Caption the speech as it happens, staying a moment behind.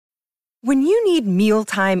When you need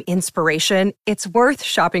mealtime inspiration, it's worth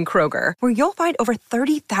shopping Kroger, where you'll find over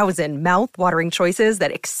 30,000 mouth-watering choices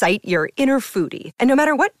that excite your inner foodie. And no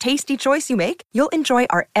matter what tasty choice you make, you'll enjoy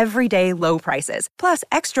our everyday low prices, plus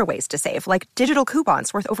extra ways to save, like digital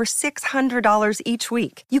coupons worth over $600 each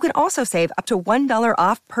week. You can also save up to $1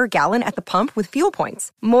 off per gallon at the pump with fuel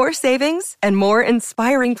points. More savings and more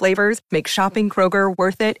inspiring flavors make shopping Kroger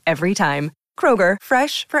worth it every time. Kroger,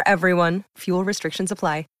 fresh for everyone. Fuel restrictions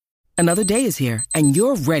apply. Another day is here, and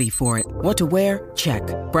you're ready for it. What to wear? Check.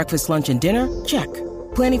 Breakfast, lunch, and dinner? Check.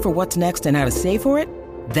 Planning for what's next and how to save for it?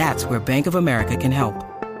 That's where Bank of America can help.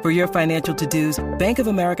 For your financial to-dos, Bank of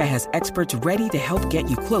America has experts ready to help get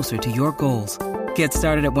you closer to your goals. Get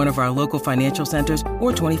started at one of our local financial centers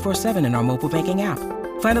or 24/7 in our mobile banking app.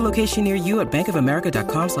 Find a location near you at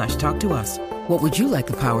bankofamerica.com/talktous. What would you like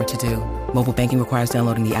the power to do? Mobile banking requires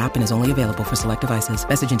downloading the app and is only available for select devices.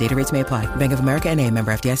 Message and data rates may apply. Bank of America N.A.,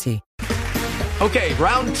 member FDIC. Okay,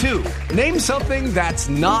 round two. Name something that's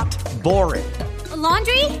not boring. A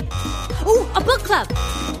laundry? Ooh, a book club.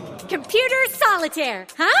 Computer solitaire,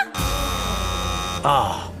 huh?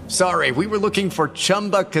 Ah, sorry, we were looking for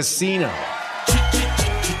Chumba Casino.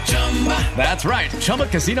 That's right,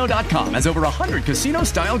 ChumbaCasino.com has over 100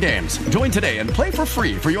 casino-style games. Join today and play for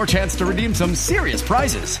free for your chance to redeem some serious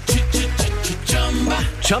prizes.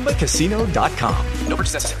 ChumbaCasino.com. No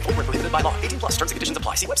purchase necessary. Void where prohibited by law. 18 plus. Terms and conditions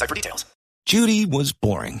apply. See website for details. Judy was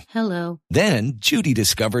boring. Hello. Then Judy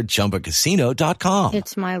discovered ChumbaCasino.com.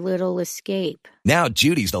 It's my little escape. Now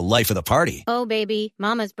Judy's the life of the party. Oh, baby,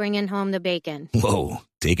 mama's bringing home the bacon. Whoa,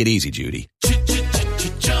 take it easy, Judy.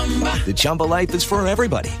 The Chumba life is for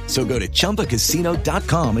everybody. So go to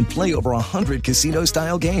ChumbaCasino.com and play over 100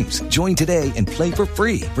 casino-style games. Join today and play for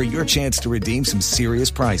free for your chance to redeem some serious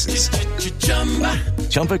prizes.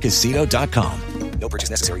 ChumbaCasino.com. No purchase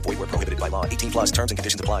necessary. Void where prohibited by law. 18 plus. Terms and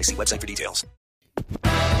conditions apply. See website for details.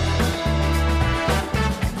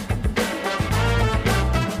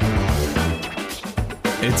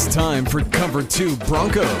 It's time for Cover 2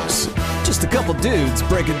 Broncos. Just a couple dudes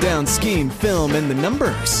breaking down scheme, film, and the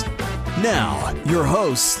numbers. Now, your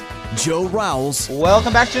host, Joe Rowles.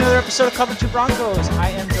 Welcome back to another episode of Cover 2 Broncos. I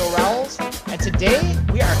am Joe Rowles, and today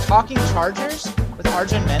we are talking Chargers with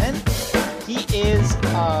Arjun Menon. He is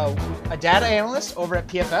a data analyst over at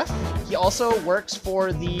PFF. He also works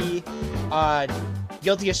for the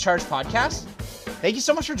Guilty as Charged podcast. Thank you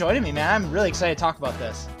so much for joining me, man. I'm really excited to talk about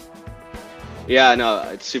this. Yeah, no,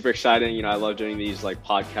 it's super exciting. You know, I love doing these like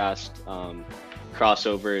podcast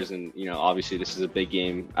crossovers, and obviously this is a big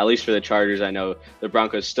game, at least for the Chargers. I know the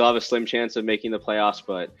Broncos still have a slim chance of making the playoffs,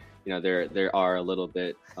 but there are a little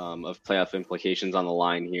bit of playoff implications on the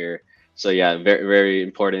line here. So yeah, very, very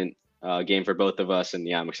important game for both of us, and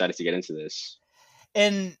yeah, I'm excited to get into this.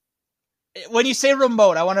 And when you say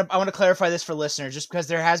remote, I want to clarify this for listeners, just because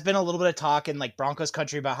there has been a little bit of talk in like Broncos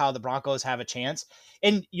country about how the Broncos have a chance,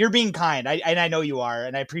 and you're being kind. I know you are,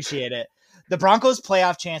 and I appreciate it. The Broncos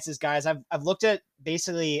playoff chances, guys. I've looked at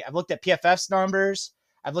PFF's numbers,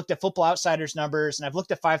 I've looked at Football Outsiders numbers, and I've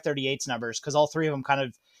looked at 538's numbers because all three of them kind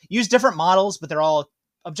of use different models, but they're all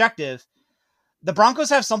objective. The Broncos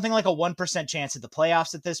have something like a 1% chance at the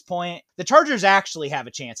playoffs at this point. The Chargers actually have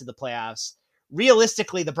a chance at the playoffs.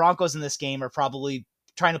 Realistically, the Broncos in this game are probably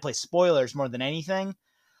trying to play spoilers more than anything.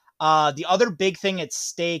 The other big thing at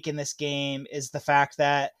stake in this game is the fact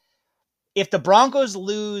that if the Broncos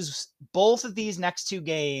lose both of these next two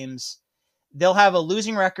games, they'll have a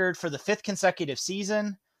losing record for the fifth consecutive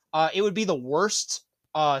season. It would be the worst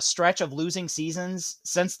stretch of losing seasons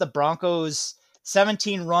since the Broncos'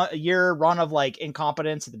 17-year run of like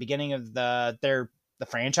incompetence at the beginning of the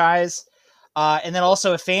franchise. And then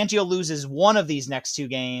also, if Fangio loses one of these next two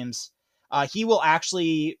games, he will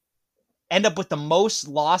actually end up with the most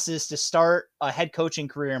losses to start a head coaching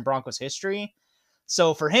career in Broncos history.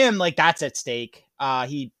 So for him, like, that's at stake.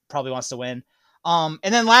 He probably wants to win. And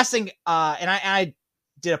then last thing, and I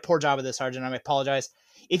did a poor job of this, Arjun. I apologize.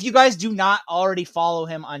 If you guys do not already follow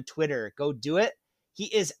him on Twitter, go do it. He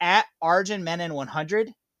is at Arjun Menon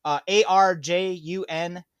 100,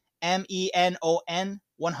 ARJUNMENON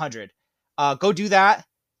 100. Go do that,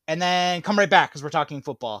 and then come right back because we're talking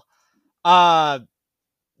football. The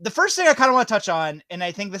first thing I kind of want to touch on, and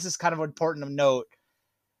I think this is kind of important to note,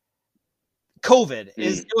 COVID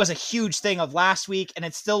it was a huge thing of last week, and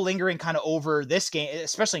it's still lingering kind of over this game,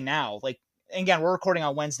 especially now. Like, again, we're recording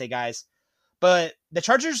on Wednesday, guys, but the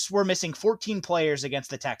Chargers were missing 14 players against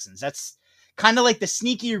the Texans. That's kind of like the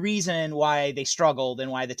sneaky reason why they struggled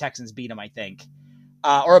and why the Texans beat them, I think,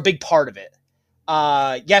 or a big part of it.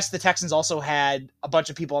 Yes, the Texans also had a bunch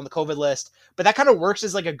of people on the COVID list, but that kind of works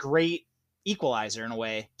as like a great equalizer in a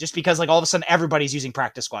way, just because like all of a sudden everybody's using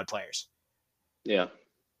practice squad players. Yeah.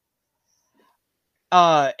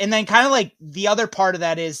 And then kind of like the other part of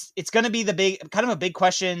that is it's going to be a big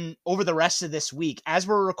question over the rest of this week. As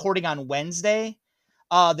we're recording on Wednesday,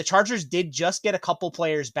 the Chargers did just get a couple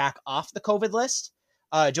players back off the COVID list.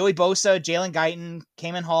 Joey Bosa, Jalen Guyton,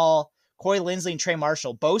 Kamen Hall, Corey Linsley, and Trey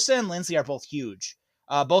Marshall. Bosa and Linsley are both huge.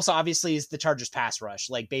 Bosa obviously is the Chargers pass rush.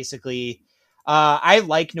 Like basically, I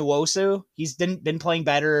like Nwosu. He's been playing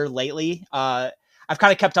better lately. I've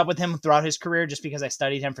kind of kept up with him throughout his career just because I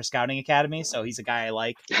studied him for Scouting Academy. So he's a guy I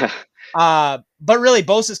like. But really,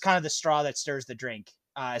 Bosa is kind of the straw that stirs the drink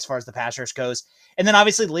as far as the pass rush goes. And then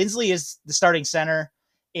obviously Linsley is the starting center.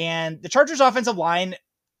 And the Chargers offensive line,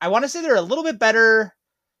 I want to say they're a little bit better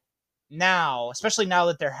now, especially now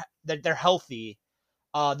that they're healthy,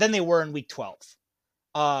 than they were in week 12.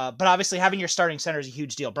 But obviously having your starting center is a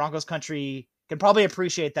huge deal. Broncos country can probably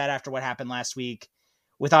appreciate that after what happened last week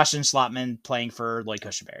with Austin Slotman playing for Lloyd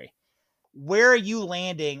Cushenberry. Where are you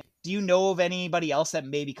landing? Do you know of anybody else that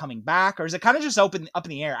may be coming back, or is it kind of just up in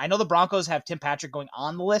the air? I know the Broncos have Tim Patrick going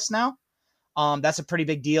on the list now. That's a pretty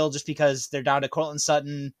big deal just because they're down to Cortland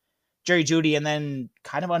Sutton, Jerry Jeudy, and then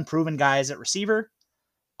kind of unproven guys at receiver.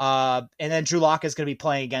 And then Drew Lock is going to be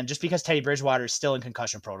playing again just because Teddy Bridgewater is still in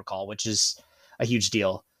concussion protocol, which is a huge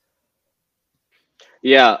deal.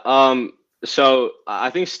 Yeah. So I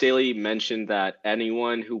think Staley mentioned that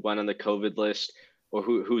anyone who went on the COVID list or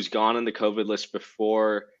who's gone on the COVID list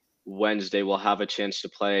before Wednesday will have a chance to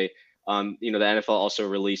play. The NFL also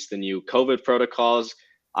released the new COVID protocols.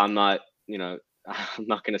 I'm not going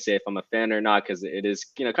to say if I'm a fan or not, because it is,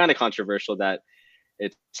 kind of controversial that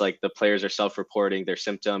it's like the players are self-reporting their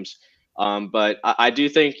symptoms. But I do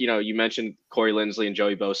think, you mentioned Corey Linsley and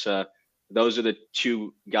Joey Bosa. Those are the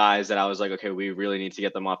two guys that I was like, okay, we really need to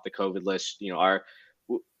get them off the COVID list.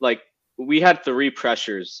 We had 3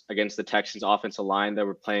 pressures against the Texans offensive line that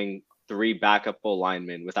were playing 3 backup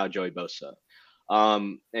linemen without Joey Bosa.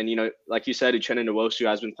 Like you said, Uchenna Nwosu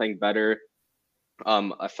has been playing better.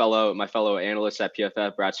 My fellow analyst at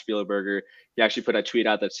PFF, Brad Spielberger, he actually put a tweet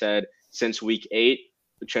out that said, since week 8,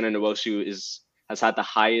 Uchenna Nwosu has had the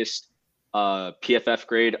highest PFF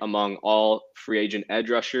grade among all free agent edge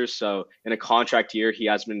rushers. So in a contract year, he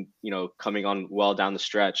has been, coming on well down the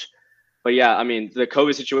stretch. But yeah, I mean, the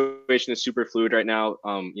COVID situation is super fluid right now.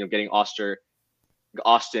 Getting Austin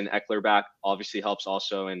Eckler back obviously helps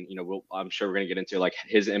also. And, I'm sure we're going to get into like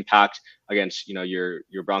his impact against,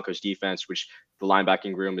 your Broncos defense, which the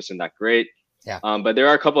linebacking room isn't that great. Yeah. But there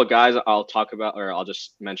are a couple of guys I'll talk about, or I'll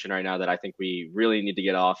just mention right now that I think we really need to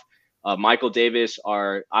get off. Michael Davis,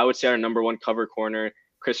 our number 1 cover corner,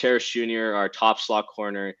 Chris Harris Jr., our top slot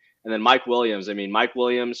corner, and then Mike Williams. I mean, Mike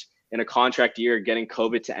Williams in a contract year, getting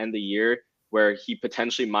COVID to end the year where he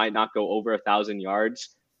potentially might not go over 1,000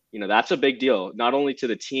 yards. That's a big deal, not only to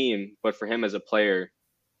the team, but for him as a player.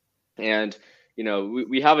 And,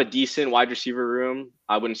 we have a decent wide receiver room.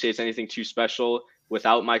 I wouldn't say it's anything too special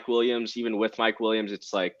without Mike Williams. Even with Mike Williams,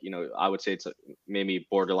 it's like, I would say it's maybe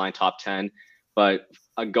borderline top 10. But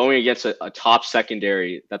going against a top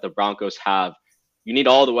secondary that the Broncos have, you need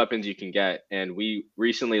all the weapons you can get. And we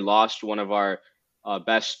recently lost one of our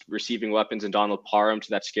best receiving weapons in Donald Parham to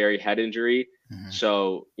that scary head injury. Mm-hmm.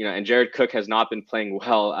 So, and Jared Cook has not been playing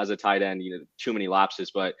well as a tight end, too many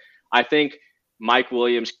lapses. But I think Mike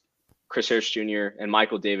Williams, Chris Harris Jr., and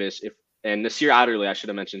Michael Davis, and Nasir Adderley, I should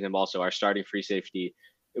have mentioned him also, our starting free safety.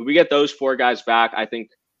 If we get those 4 guys back, I think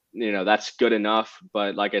that's good enough.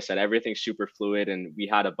 But like I said, everything's super fluid, and we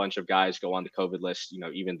had a bunch of guys go on the COVID list,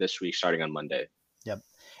 even this week, starting on Monday. Yep.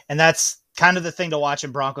 And that's kind of the thing to watch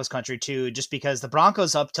in Broncos country too, just because the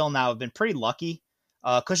Broncos up till now have been pretty lucky.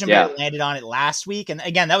 Cushenberry landed on it last week. And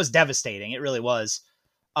again, that was devastating. It really was.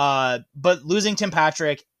 But losing Tim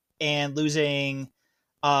Patrick and losing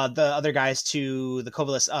the other guys to the COVID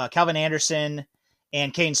list, Calvin Anderson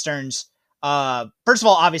and Caden Stearns, first of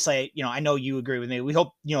all, obviously, I know you agree with me. We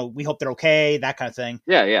hope they're okay, that kind of thing.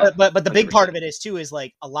 Yeah. But the big part of it is too, is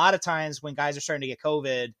like a lot of times when guys are starting to get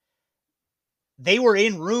COVID, they were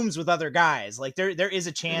in rooms with other guys. Like there is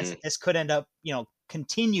a chance that this could end up,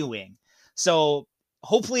 continuing. So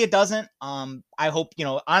hopefully it doesn't. I hope,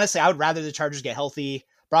 honestly, I would rather the Chargers get healthy,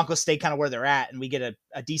 Broncos stay kind of where they're at, and we get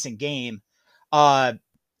a decent game. And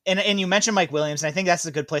you mentioned Mike Williams, and I think that's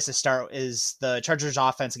a good place to start, is the Chargers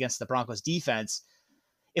offense against the Broncos defense.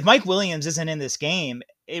 If Mike Williams isn't in this game,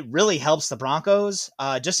 it really helps the Broncos,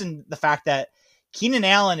 just in the fact that Keenan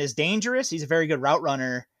Allen is dangerous. He's a very good route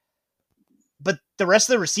runner, but the rest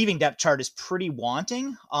of the receiving depth chart is pretty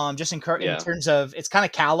wanting. Just in terms of, it's kind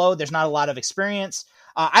of callow. There's not a lot of experience.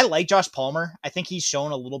 I like Josh Palmer. I think he's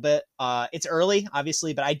shown a little bit. It's early,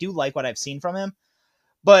 obviously, but I do like what I've seen from him.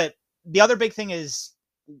 But the other big thing is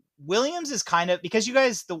Williams is kind of, because you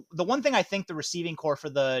guys, the one thing I think the receiving core for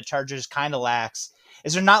the Chargers kind of lacks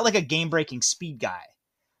is they're not like a game-breaking speed guy.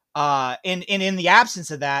 And in the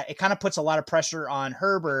absence of that, it kind of puts a lot of pressure on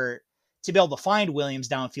Herbert to be able to find Williams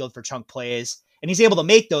downfield for chunk plays. And he's able to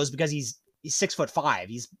make those because he's 6'5".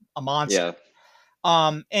 He's a monster.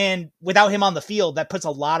 Yeah. And without him on the field, that puts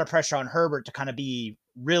a lot of pressure on Herbert to kind of be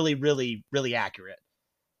really, really, really accurate.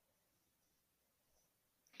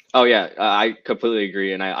 Oh yeah, I completely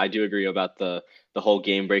agree. And I do agree about the whole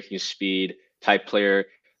game breaking speed type player.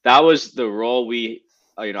 That was the role we,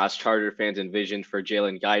 as Charger fans envisioned for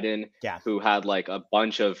Jalen Guyton, who had like a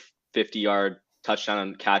bunch of 50-yard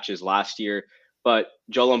touchdown catches last year. But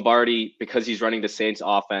Joe Lombardi, because he's running the Saints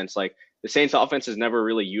offense, like the Saints offense has never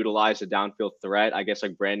really utilized a downfield threat. I guess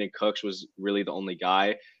like Brandon Cooks was really the only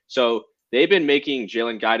guy. So they've been making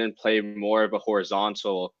Jalen Guyton play more of a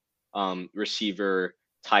horizontal receiver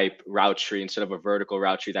type route tree instead of a vertical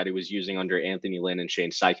route tree that he was using under Anthony Lynn and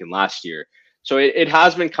Shane Steichen last year. So it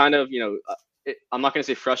has been kind of, I'm not going to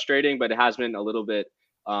say frustrating, but it has been a little bit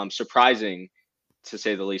surprising, to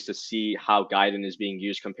say the least, to see how Guyton is being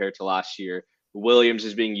used compared to last year. Williams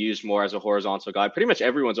is being used more as a horizontal guy. Pretty much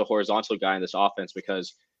everyone's a horizontal guy in this offense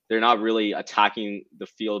because they're not really attacking the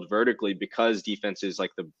field vertically, because defenses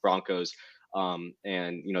like the Broncos and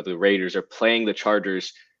the Raiders are playing the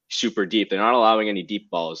Chargers super deep. They're not allowing any deep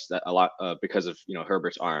balls because of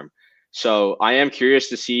Herbert's arm. So I am curious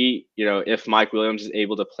to see if Mike Williams is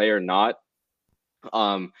able to play or not.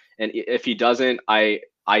 And if he doesn't, I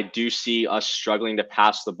do see us struggling to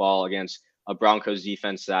pass the ball against a Broncos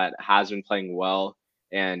defense that has been playing well.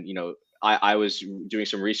 And I was doing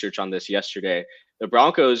some research on this yesterday. The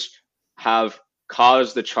Broncos have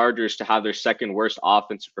caused the Chargers to have their second worst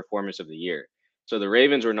offensive performance of the year. So the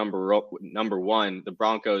Ravens were number one. The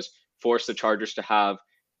Broncos forced the Chargers to have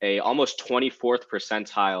a almost 24th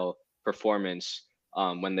percentile performance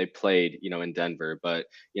when they played, in Denver. But,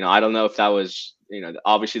 I don't know if that was,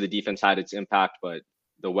 obviously the defense had its impact, but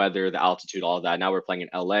the weather, the altitude, all of that. Now we're playing in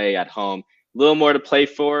LA at home, a little more to play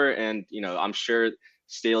for. And, I'm sure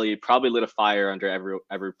Staley probably lit a fire under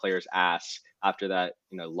every player's ass after that,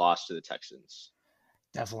 loss to the Texans.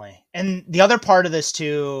 Definitely. And the other part of this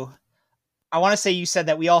too, I want to say you said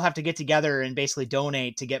that we all have to get together and basically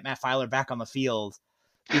donate to get Matt Filer back on the field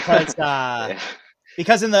because,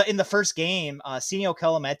 because in the first game, Senio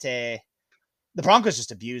Kelemete, the Broncos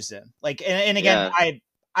just abused him. Like, and again,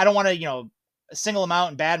 I don't want to, single him out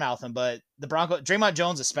and badmouth him, but the Broncos, Draymond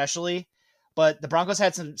Jones especially, but the Broncos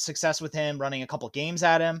had some success with him running a couple games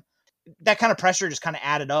at him. That kind of pressure just kind of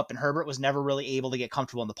added up, and Herbert was never really able to get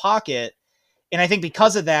comfortable in the pocket. And I think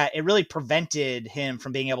because of that, it really prevented him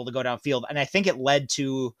from being able to go downfield. And I think it led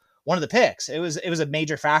to one of the picks. It was a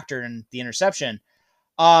major factor in the interception.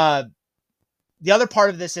 The other part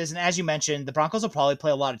of this is, and as you mentioned, the Broncos will probably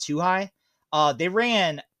play a lot of too high. They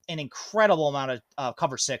ran an incredible amount of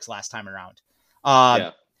cover 6 last time around.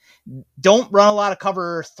 Don't run a lot of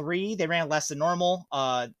cover 3. They ran less than normal,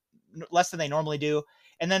 less than they normally do.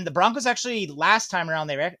 And then the Broncos actually last time around,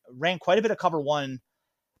 they ran quite a bit of cover 1.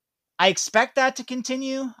 I expect that to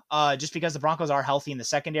continue just because the Broncos are healthy in the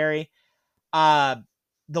secondary. The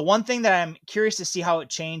one thing that I'm curious to see how it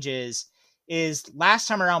changes is last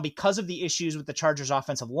time around, because of the issues with the Chargers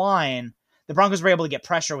offensive line, the Broncos were able to get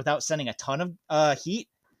pressure without sending a ton of heat.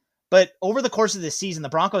 But over the course of this season, the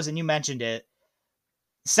Broncos, and you mentioned it,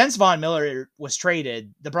 since Von Miller was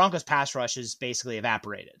traded, the Broncos pass rush is basically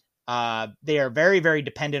evaporated. They are very, very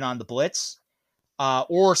dependent on the blitz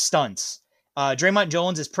or stunts. Draymond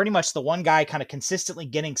Jones is pretty much the one guy kind of consistently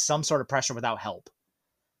getting some sort of pressure without help.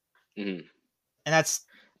 Mm-hmm. And that's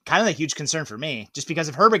kind of a huge concern for me, just because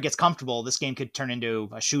if Herbert gets comfortable, this game could turn into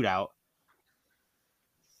a shootout.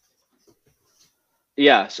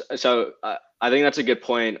 Yeah. So I think that's a good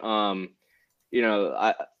point.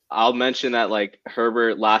 I'll mention that like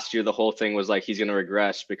Herbert last year, the whole thing was like, he's going to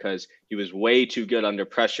regress because he was way too good under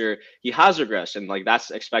pressure. He has regressed, and like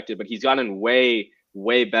that's expected, but he's gotten way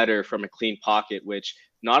better from a clean pocket, which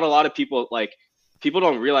not a lot of people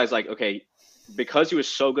don't realize, like, okay, because he was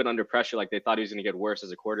so good under pressure, like they thought he was going to get worse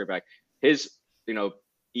as a quarterback. His,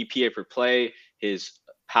 EPA per play, his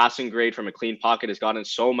passing grade from a clean pocket has gotten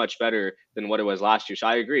so much better than what it was last year. So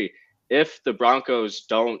I agree. If the Broncos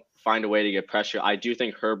don't find a way to get pressure, I do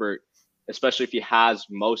think Herbert, especially if he has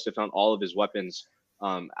most, if not all of his weapons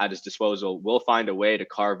at his disposal, will find a way to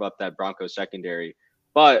carve up that Broncos secondary.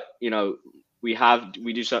 But, we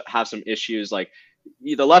do have some issues. Like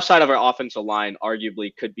the left side of our offensive line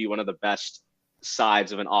arguably could be one of the best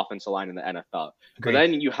sides of an offensive line in the NFL. Great. But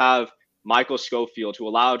then you have Michael Schofield, who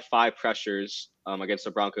allowed 5 pressures against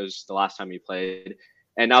the Broncos the last time he played.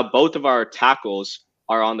 And now both of our tackles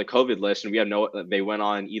are on the COVID list, and they went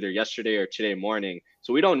on either yesterday or today morning.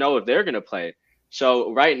 So we don't know if they're going to play.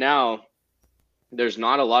 So right now, there's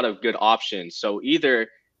not a lot of good options. So either,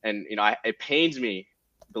 and it pains me,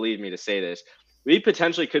 believe me, to say this, we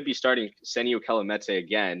potentially could be starting Senio Kelemete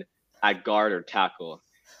again at guard or tackle.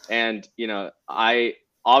 And, I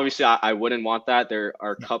wouldn't want that. There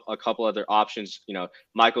are a couple other options.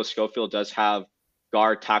 Michael Schofield does have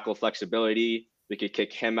guard tackle flexibility. We could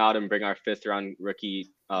kick him out and bring our 5th round rookie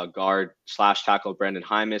guard / tackle Brandon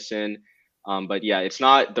Hymas in. But yeah, it's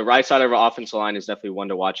not the right side of our offensive line is definitely one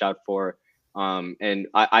to watch out for. And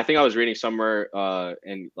I think I was reading somewhere,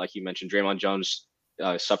 and like you mentioned, Draymond Jones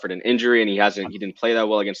suffered an injury, and he didn't play that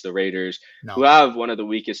well against the Raiders, who have one of the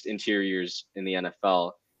weakest interiors in the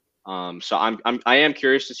NFL. So I am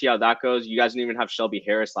curious to see how that goes. You guys didn't even have Shelby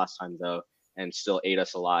Harris last time though, and still ate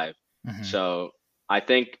us alive. Mm-hmm. So I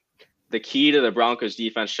think the key to the Broncos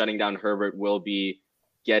defense shutting down Herbert will be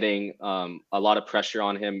getting a lot of pressure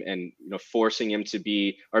on him and forcing him to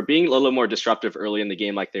being a little more disruptive early in the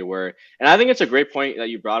game like they were. And I think it's a great point that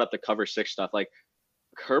you brought up the cover 6 stuff. Like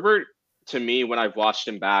Herbert, to me, when I've watched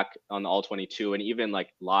him back on the All 22 and even like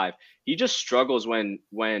live, he just struggles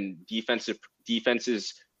when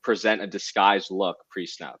defenses present a disguised look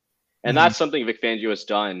pre-snap. And that's something Vic Fangio has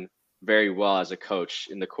done very well as a coach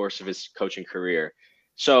in the course of his coaching career.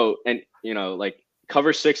 So, and like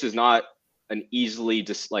cover 6 is not an easily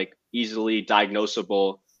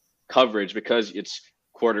diagnosable coverage because it's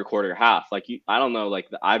quarter, half. Like I don't know, like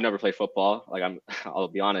I've never played football. Like I'll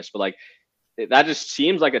be honest, but like that just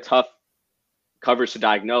seems like a tough coverage to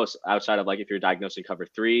diagnose outside of like if you're diagnosing cover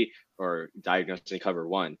 3 or diagnosing cover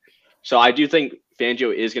 1. So I do think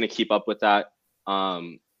Fangio is going to keep up with that.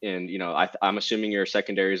 And I'm assuming your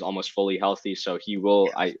secondary is almost fully healthy, so he will.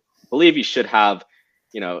 I believe he should have.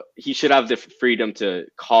 He should have the freedom to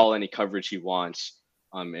call any coverage he wants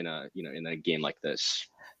in a game like this.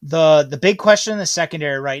 The big question in the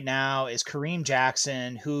secondary right now is Kareem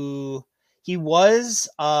Jackson, who he was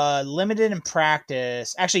limited in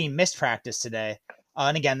practice. Actually, he missed practice today.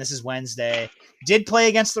 And again, this is Wednesday. Did play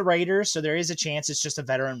against the Raiders, so there is a chance it's just a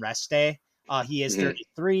veteran rest day. He is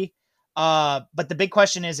 33. But the big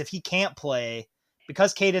question is if he can't play,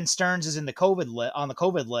 because Caden Stearns is in the on the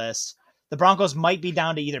COVID list, the Broncos might be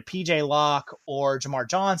down to either PJ Locke or Jamar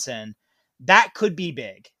Johnson. That could be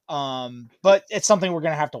big. But it's something we're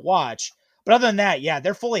going to have to watch. But other than that, yeah,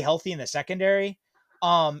 they're fully healthy in the secondary.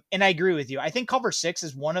 And I agree with you. I think cover 6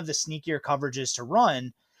 is one of the sneakier coverages to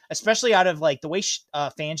run, especially out of like the way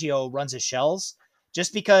Fangio runs his shells,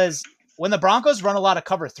 just because when the Broncos run a lot of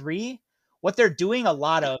cover 3, what they're doing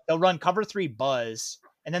they'll run cover 3 buzz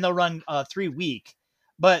and then they'll run 3 weak.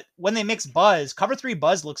 But when they mix buzz, cover 3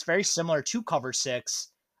 buzz looks very similar to cover 6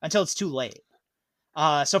 until it's too late.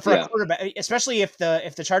 So for a quarterback, especially if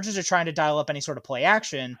the Chargers are trying to dial up any sort of play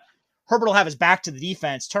action, Herbert will have his back to the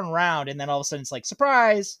defense, turn around, and then all of a sudden it's like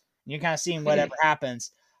surprise. And you're kind of seeing whatever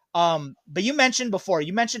happens. But you mentioned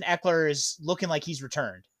Eckler is looking like he's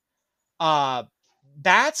returned.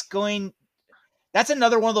 That's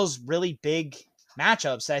another one of those really big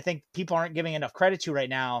matchups that I think people aren't giving enough credit to right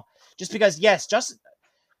now. Just because, yes,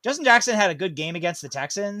 Justin Jackson had a good game against the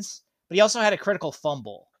Texans, but he also had a critical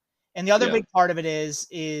fumble. And the other big part of it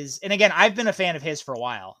is, and again, I've been a fan of his for a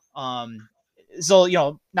while.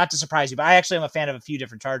 So, not to surprise you, but I actually am a fan of a few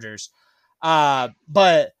different Chargers.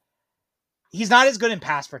 But he's not as good in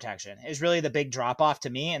pass protection is really the big drop off to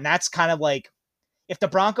me. And that's kind of like, if the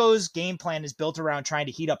Broncos game plan is built around trying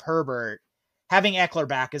to heat up Herbert, having Eckler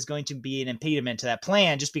back is going to be an impediment to that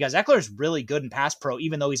plan just because Eckler is really good in pass pro,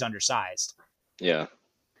 even though he's undersized. Yeah.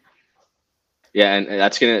 Yeah. And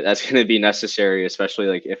that's going to be necessary, especially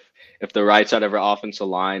like if the right side of our offensive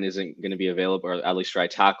line isn't going to be available, or at least right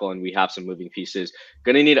tackle, and we have some moving pieces,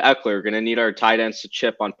 going to need Eckler, going to need our tight ends to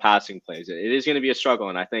chip on passing plays. It is going to be a struggle.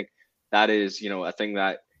 And I think that is, a thing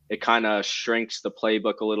that it kind of shrinks the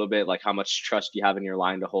playbook a little bit, like how much trust you have in your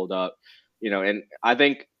line to hold up, and I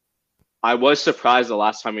think I was surprised the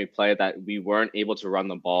last time we played that we weren't able to run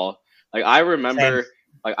the ball. Like I remember,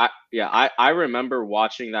 I remember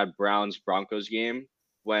watching that Browns Broncos game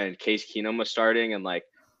when Case Keenum was starting, and like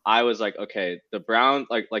I was like, okay, the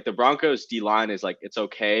Broncos D line is like it's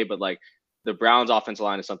okay, but like the Browns offensive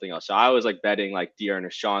line is something else. So I was like betting like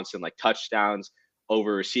Dearness Johnson like touchdowns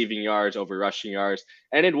over receiving yards, over rushing yards,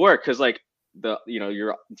 and it worked because like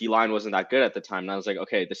your D line wasn't that good at the time, and I was like,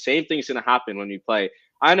 okay, the same thing's gonna happen when we play.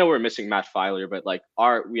 I know we're missing Matt Filer, but like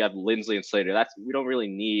we have Lindsley and Slater. We don't really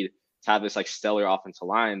need have this like stellar offensive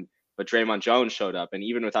line, but Draymond Jones showed up, and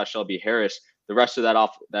even without Shelby Harris, the rest of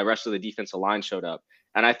the defensive line showed up.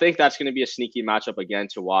 And I think that's going to be a sneaky matchup again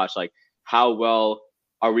to watch. Like, how well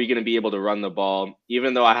are we going to be able to run the ball?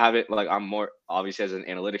 Even though I haven't, like, I'm more obviously as an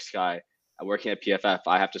analytics guy working at PFF,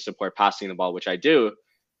 I have to support passing the ball, which I do.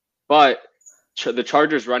 But the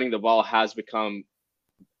Chargers running the ball has become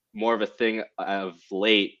more of a thing of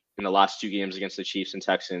late in the last 2 games against the Chiefs and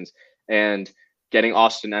Texans. And getting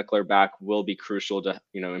Austin Eckler back will be crucial to,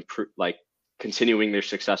 improve, like, continuing their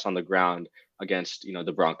success on the ground against,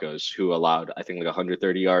 the Broncos, who allowed, I think, like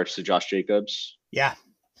 130 yards to Josh Jacobs. Yeah.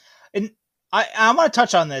 And I want to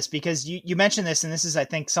touch on this because you mentioned this, and this is, I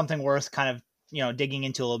think, something worth kind of, digging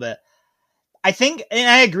into a little bit. I think, and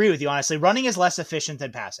I agree with you, honestly, running is less efficient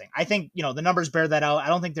than passing. I think, the numbers bear that out. I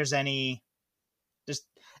don't think there's not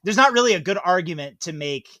really a good argument to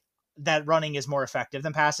make that running is more effective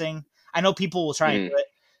than passing. I know people will try and do it.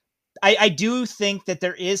 I do think that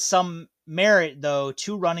there is some merit, though,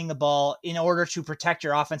 to running the ball in order to protect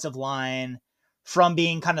your offensive line from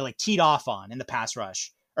being kind of like teed off on in the pass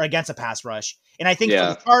rush or against a pass rush. And I think for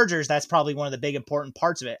the Chargers, that's probably one of the big important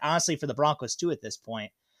parts of it. Honestly, for the Broncos too, at this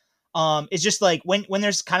point, it's just like when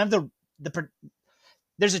there's kind of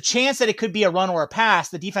there's a chance that it could be a run or a pass,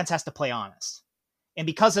 the defense has to play honest. And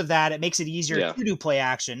because of that, it makes it easier to do play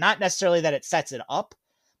action. Not necessarily that it sets it up,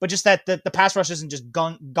 but just that the pass rush isn't just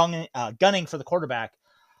gunning for the quarterback.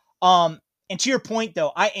 And to your point,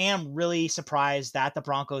 though, I am really surprised that the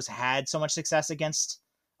Broncos had so much success against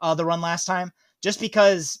the run last time, just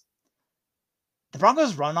because the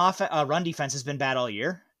Broncos' run defense has been bad all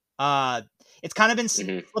year. It's kind of been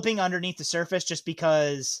slipping underneath the surface just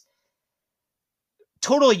because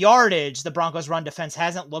total yardage, the Broncos' run defense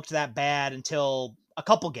hasn't looked that bad until a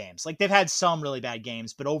couple games. Like, they've had some really bad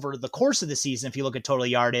games, but over the course of the season, if you look at total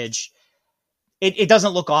yardage, it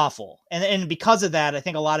doesn't look awful. And because of that, I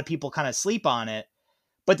think a lot of people kind of sleep on it.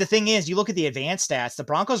 But the thing is, you look at the advanced stats, the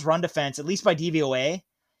Broncos' run defense, at least by DVOA,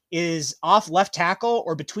 is off left tackle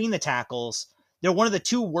or between the tackles. They're one of the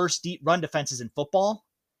 2 worst deep run defenses in football.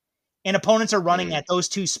 And opponents are running at those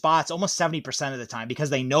 2 spots almost 70% of the time because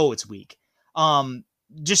they know it's weak.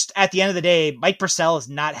 Just at the end of the day, Mike Purcell is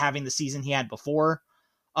not having the season he had before.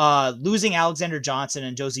 Losing Alexander Johnson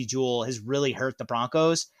and Josie Jewell has really hurt the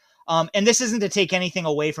Broncos. And this isn't to take anything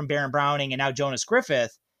away from Baron Browning and now Jonas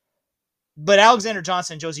Griffith, but Alexander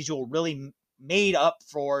Johnson and Josie Jewell really made up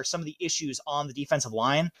for some of the issues on the defensive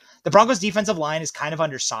line. The Broncos defensive line is kind of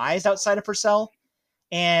undersized outside of Purcell,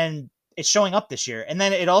 and it's showing up this year. And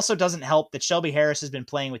then it also doesn't help that Shelby Harris has been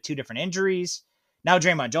playing with 2 different injuries. Now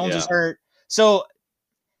Draymond Jones is hurt. So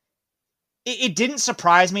it didn't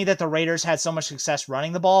surprise me that the Raiders had so much success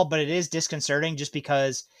running the ball, but it is disconcerting just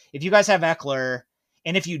because if you guys have Eckler,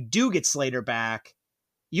 and if you do get Slater back,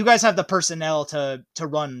 you guys have the personnel to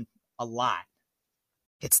run a lot.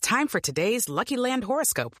 It's time for today's Lucky Land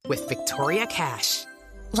horoscope with Victoria Cash.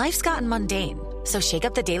 Life's gotten mundane, so shake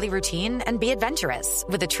up the daily routine and be adventurous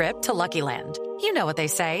with a trip to Lucky Land. You know what they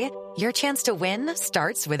say. Your chance to win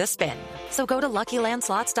starts with a spin. So go to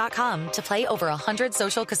LuckyLandSlots.com to play over 100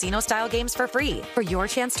 social casino-style games for free for your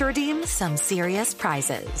chance to redeem some serious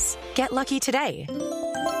prizes. Get lucky today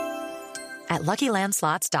at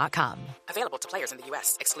LuckyLandSlots.com. Available to players in the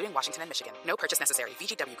U.S., excluding Washington and Michigan. No purchase necessary.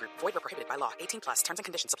 VGW Group. Void where prohibited by law. 18+. Terms and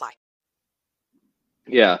conditions apply.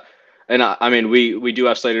 Yeah. And I mean, we do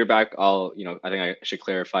have Slater back. I think I should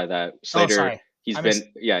clarify that. Slater, he's been,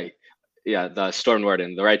 the Storm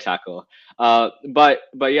Warden, the right tackle.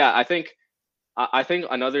 But yeah, I think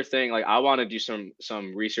another thing, like, I want to do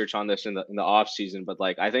some research on this in the off season, but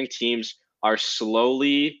like, I think teams are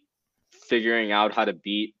slowly figuring out how to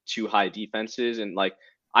beat 2 high defenses. And like,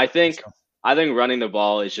 I think running the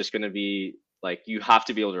ball is just going to be like, you have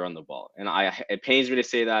to be able to run the ball. And it pains me to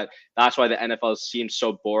say that. That's why the NFL seems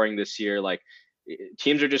so boring this year. Like,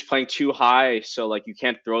 teams are just playing too high. So like, you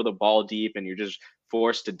can't throw the ball deep and you're just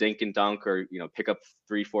forced to dink and dunk or, pick up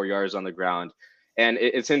 3-4 yards on the ground. And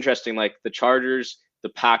it's interesting, like the Chargers, the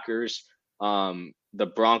Packers,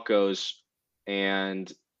 the Broncos,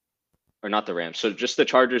 or not the Rams. So just the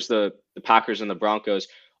Chargers, the Packers, and the Broncos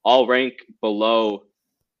all rank below,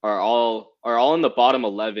 are all in the bottom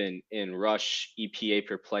 11 in rush EPA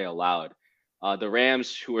per play allowed. The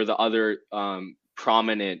Rams, who are the other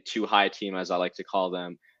prominent 2 high team, as I like to call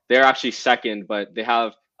them, they're actually second, but they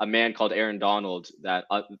have a man called Aaron Donald that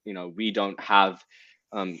we don't have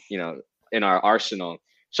in our arsenal.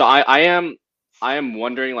 So I am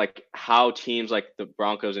wondering like how teams like the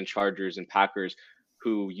Broncos and Chargers and Packers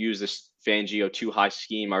who use this Fangio 2 high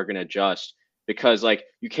scheme are going to adjust, because like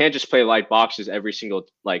you can't just play light boxes every single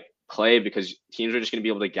like play because teams are just going to be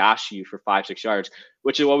able to gash you for 5-6 yards,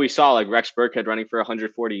 which is what we saw. Like Rex Burkhead running for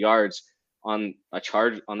 140 yards on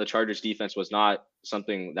the Chargers defense was not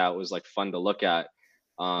something that was like fun to look at.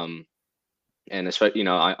 And especially,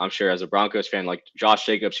 I'm sure as a Broncos fan, like Josh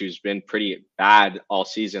Jacobs, who's been pretty bad all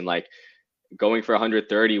season, like going for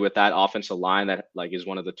 130 with that offensive line that like is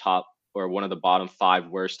one of the top or one of the bottom 5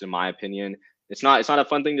 worst in my opinion. It's not a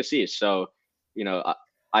fun thing to see. So,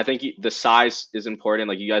 I think the size is important.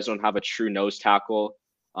 Like you guys don't have a true nose tackle,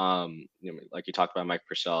 like you talked about Mike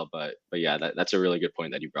Purcell, but yeah, that's a really good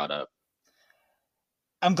point that you brought up.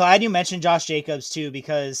 I'm glad you mentioned Josh Jacobs too,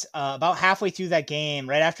 because about halfway through that game,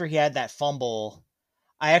 right after he had that fumble,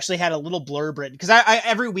 I actually had a little blurb written because I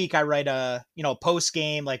every week I write a post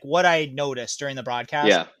game like what I noticed during the broadcast.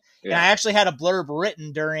 Yeah. And I actually had a blurb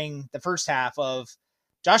written during the first half of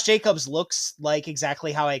Josh Jacobs looks like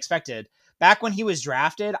exactly how I expected. Back when he was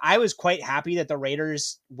drafted, I was quite happy that the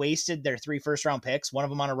Raiders wasted their 3 first-round picks, one of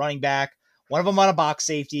them on a running back, one of them on a box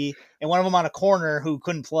safety, and one of them on a corner who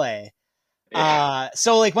couldn't play. Yeah.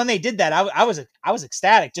 So like when they did that, I was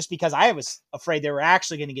ecstatic just because I was afraid they were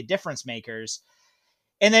actually going to get difference makers.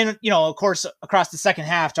 And then, of course, across the second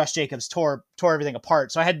half, Josh Jacobs tore everything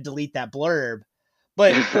apart. So I had to delete that blurb.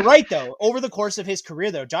 But you're right, though. Over the course of his career,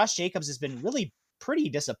 though, Josh Jacobs has been really pretty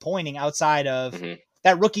disappointing outside of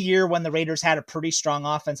that rookie year when the Raiders had a pretty strong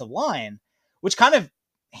offensive line, which kind of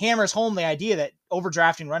hammers home the idea that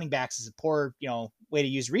overdrafting running backs is a poor, way to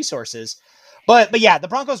use resources. But yeah, the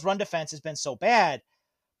Broncos' run defense has been so bad.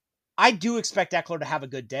 I do expect Eckler to have a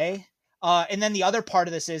good day. And then the other part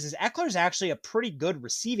of this is Eckler's actually a pretty good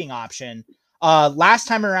receiving option. Last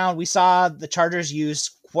time around, we saw the Chargers use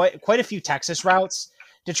quite a few Texas routes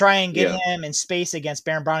to try and get him in space against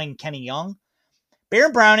Baron Browning and Kenny Young.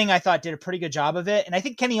 Baron Browning, I thought, did a pretty good job of it, and I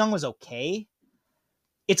think Kenny Young was okay.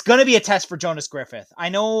 It's going to be a test for Jonas Griffith. I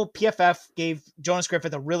know PFF gave Jonas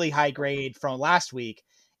Griffith a really high grade from last week,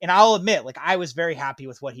 and I'll admit, like, I was very happy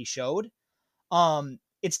with what he showed.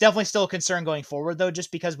 It's definitely still a concern going forward, though,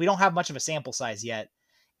 just because we don't have much of a sample size yet.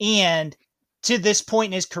 And to this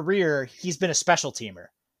point in his career, he's been a special teamer.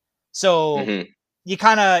 So you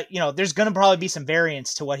kind of, there's going to probably be some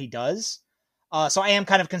variance to what he does. So I am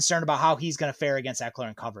kind of concerned about how he's going to fare against Eckler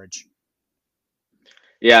in coverage.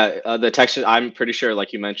 Yeah, the Texas, I'm pretty sure,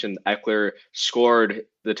 like you mentioned, Eckler scored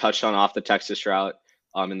the touchdown off the Texas route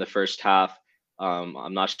in the first half.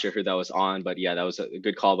 I'm not sure who that was on, but yeah, that was a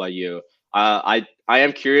good call by you. I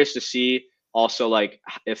am curious to see also like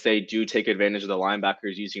if they do take advantage of the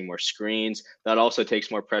linebackers using more screens, that also takes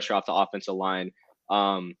more pressure off the offensive line.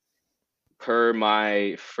 Per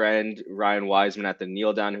my friend Ryan Wiseman at the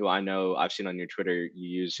Kneel Down, who I know I've seen on your Twitter, you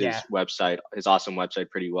use his website, his awesome website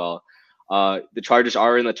pretty well. The Chargers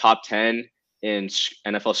are in the top 10 in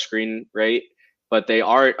NFL screen rate, but they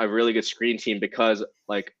are a really good screen team because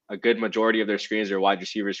like a good majority of their screens are wide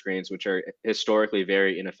receiver screens, which are historically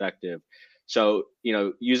very ineffective. So,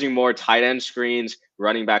 using more tight end screens,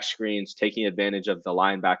 running back screens, taking advantage of the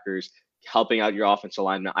linebackers, helping out your offensive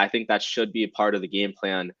linemen, I think that should be a part of the game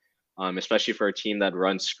plan. Especially for a team that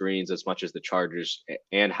runs screens as much as the Chargers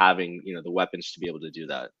and having, the weapons to be able to do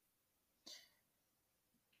that.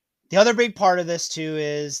 The other big part of this too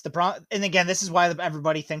is and again, this is why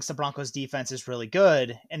everybody thinks the Broncos defense is really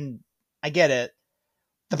good. And I get it.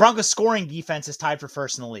 The Broncos scoring defense is tied for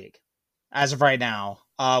first in the league as of right now,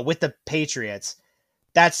 with the Patriots.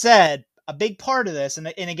 That said, a big part of this, and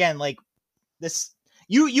again, like this,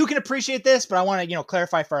 you can appreciate this, but I want to,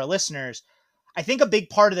 clarify for our listeners. I think a big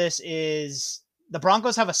part of this is the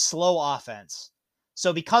Broncos have a slow offense.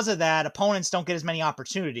 So because of that, opponents don't get as many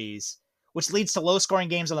opportunities, which leads to low-scoring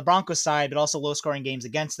games on the Broncos side, but also low-scoring games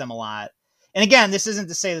against them a lot. And again, this isn't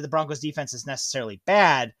to say that the Broncos defense is necessarily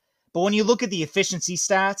bad, but when you look at the efficiency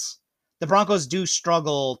stats, the Broncos do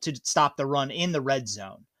struggle to stop the run in the red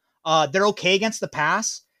zone. They're okay against the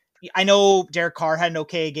pass. I know Derek Carr had an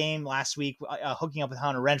okay game last week, hooking up with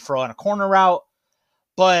Hunter Renfrow on a corner route,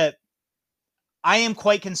 but I am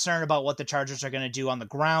quite concerned about what the Chargers are going to do on the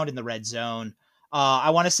ground in the red zone. I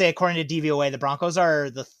want to say, according to DVOA, the Broncos are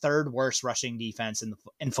the 3rd worst rushing defense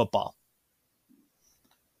in football.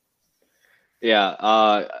 Yeah,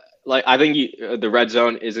 I think the red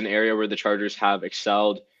zone is an area where the Chargers have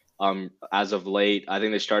excelled as of late. I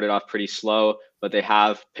think they started off pretty slow, but they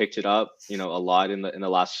have picked it up, a lot in the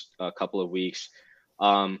last couple of weeks.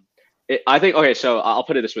 I think, okay, so I'll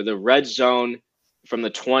put it this way: the red zone. From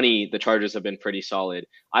the 20, the Chargers have been pretty solid.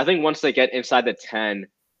 I think once they get inside the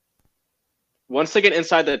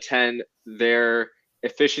 10, their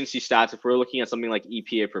efficiency stats, if we're looking at something like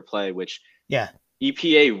EPA per play, which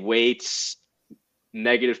EPA weights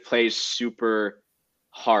negative plays super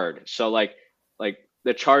hard. So like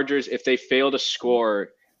the Chargers, if they fail to score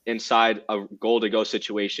inside a goal to go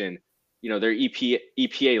situation, their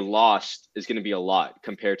EPA lost is going to be a lot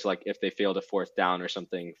compared to like if they failed a fourth down or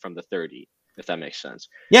something from the 30, if that makes sense.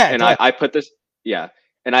 Yeah. And I put this,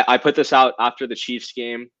 and I put this out after the Chiefs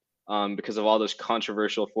game because of all those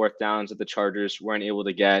controversial fourth downs that the Chargers weren't able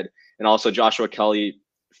to get. And also Joshua Kelly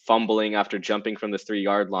fumbling after jumping from the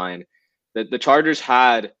 3-yard line. The Chargers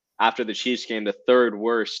had, after the Chiefs game, the third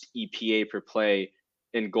worst EPA per play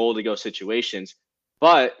in goal to go situations.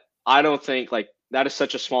 But I don't think like that is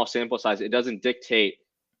such a small sample size. It doesn't dictate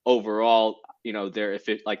overall,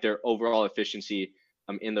 their overall efficiency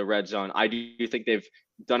in the red zone. I do think they've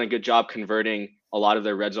done a good job converting a lot of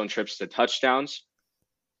their red zone trips to touchdowns.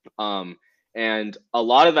 And a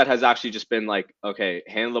lot of that has actually just been like, okay,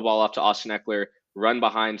 hand the ball off to Austin Eckler, run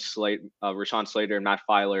behind Rashawn Slater and Matt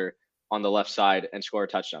Filer on the left side and score a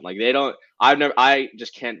touchdown. Like I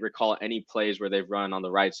just can't recall any plays where they've run on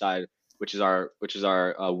the right side, which is our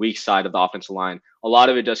weak side of the offensive line. A lot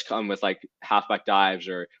of it does come with like halfback dives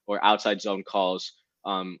or outside zone calls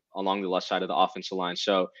along the left side of the offensive line.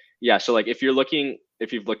 So yeah, so like if you've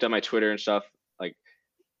looked at my Twitter and stuff, like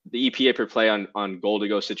the EPA per play on goal to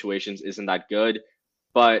go situations isn't that good,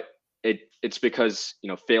 but it's because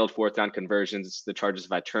failed fourth down conversions, the Chargers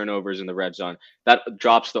have had turnovers in the red zone, that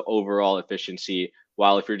drops the overall efficiency.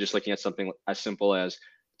 While if you're just looking at something as simple as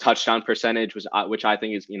touchdown percentage, which I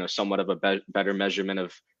think is somewhat of a better measurement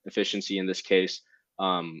of efficiency in this case,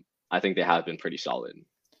 I think they have been pretty solid.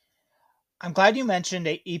 I'm glad you mentioned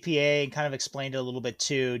EPA and kind of explained it a little bit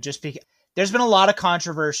too, just because there's been a lot of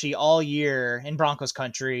controversy all year in Broncos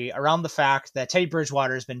country around the fact that Teddy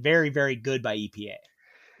Bridgewater has been very, very good by EPA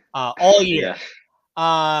all year.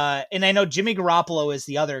 Yeah. And I know Jimmy Garoppolo is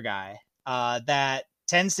the other guy that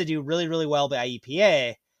tends to do really, really well by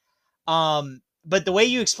EPA. But the way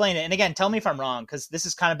you explain it, and again, tell me if I'm wrong, because this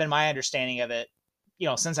has kind of been my understanding of it,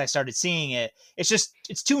 since I started seeing it.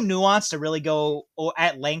 It's too nuanced to really go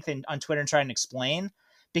at length on Twitter and try and explain,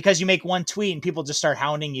 because you make one tweet and people just start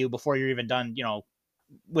hounding you before you're even done,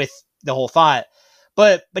 with the whole thought.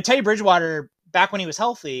 But Teddy Bridgewater, back when he was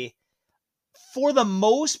healthy, for the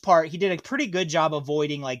most part, he did a pretty good job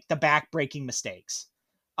avoiding like the back-breaking mistakes.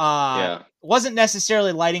 Wasn't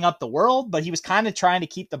necessarily lighting up the world, but he was kind of trying to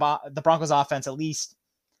keep the Broncos offense at least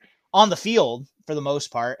on the field for the most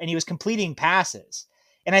part, and he was completing passes.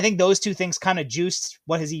 And I think those two things kind of juiced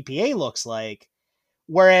what his EPA looks like.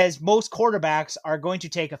 Whereas most quarterbacks are going to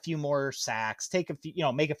take a few more sacks, make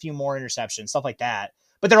a few more interceptions, stuff like that.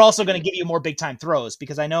 But they're also going to give you more big time throws,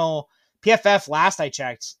 because I know PFF, last I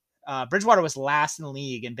checked, Bridgewater was last in the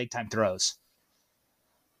league in big time throws.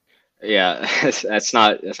 Yeah, that's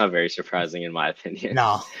not very surprising in my opinion.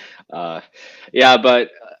 No. But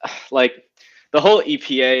like the whole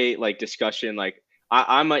EPA like discussion, like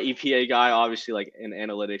I'm an EPA guy, obviously. Like in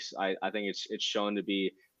analytics, I think it's shown to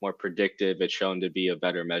be more predictive. It's shown to be a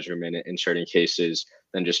better measurement in certain cases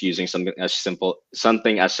than just using something as simple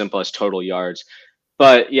as total yards.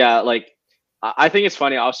 But yeah, like I think it's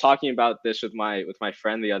funny. I was talking about this with my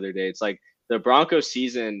friend the other day. It's like the Broncos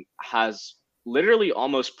season has literally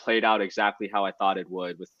almost played out exactly how I thought it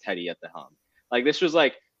would with Teddy at the helm. Like this was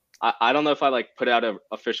like, I don't know if I like put out an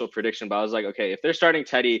official prediction, but I was like, okay, if they're starting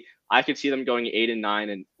Teddy, I could see them going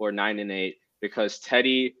 8-9 or 9-8, because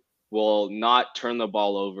Teddy will not turn the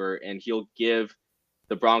ball over and he'll give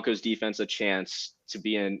the Broncos defense a chance to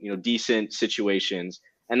be in, decent situations.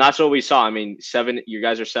 And that's what we saw. I mean, you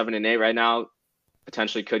guys are 7-8 right now,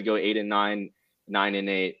 potentially could go 8-9,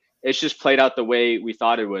 9-8. It's just played out the way we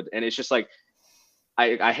thought it would. And it's just like,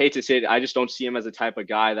 I hate to say it, I just don't see him as the type of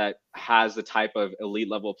guy that has the type of elite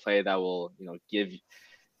level play that will, give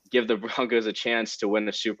the Broncos a chance to win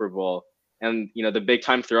the Super Bowl. And, the big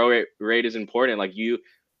time throw rate is important. Like you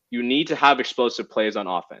need to have explosive plays on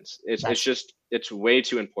offense. It's way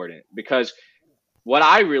too important, because what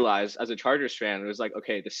I realized as a Chargers fan was like,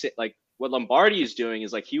 okay, what Lombardi is doing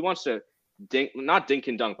is like, he wants to not dink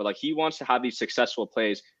and dunk, but like he wants to have these successful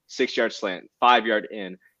plays, 6-yard slant, 5-yard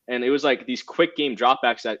in. And it was like these quick game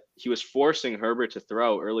dropbacks that he was forcing Herbert to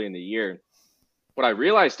throw early in the year. What I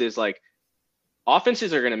realized is like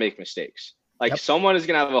offenses are going to make mistakes. Like someone is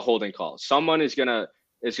going to have a holding call. Someone is going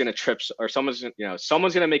to trip, or someone's going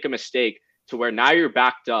to make a mistake to where now you're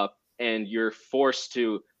backed up and you're forced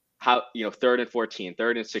to have, 3rd and 14,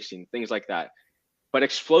 3rd and 16, things like that. But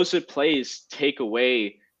explosive plays take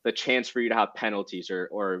away the chance for you to have penalties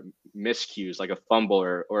or miscues, like a fumble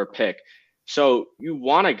or a pick. So you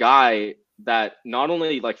want a guy that not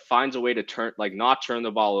only like finds a way to not turn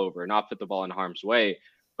the ball over, not put the ball in harm's way,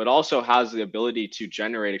 but also has the ability to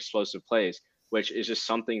generate explosive plays. which is just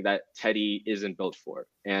something that Teddy isn't built for.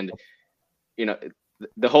 And, you know,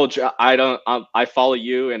 the whole, I follow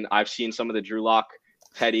you, and I've seen some of the Drew Lock,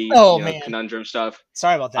 Teddy, conundrum stuff.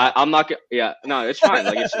 Sorry about that. I'm not gonna, no, it's fine.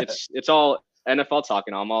 Like it's all NFL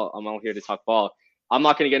talking. I'm all here to talk ball. I'm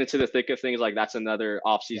not going to get into the thick of things. Like, that's another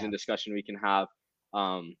off-season discussion we can have.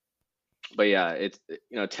 But yeah, it's,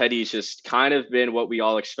 Teddy's just kind of been what we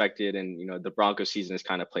all expected. And, the Broncos season has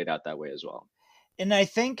kind of played out that way as well. And I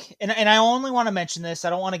think, and I only want to mention this, I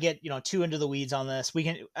don't want to get, too into the weeds on this.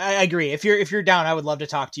 I agree. If you're down, I would love to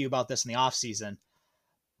talk to you about this in the off season,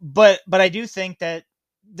 but I do think that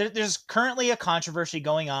there's currently a controversy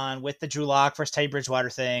going on with the Drew Lock versus Teddy Bridgewater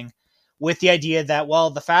thing, with the idea that,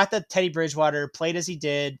 well, the fact that Teddy Bridgewater played as he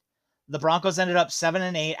did, the Broncos ended up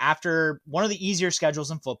 7-8 after one of the easier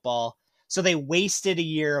schedules in football. So they wasted a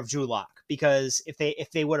year of Drew Lock, because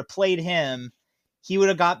if they would have played him, he would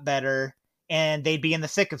have got better and they'd be in the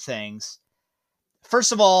thick of things.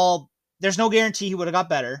 First of all, there's no guarantee he would have got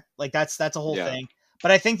better. Like, that's a whole thing.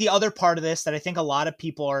 But I think the other part of this that I think a lot of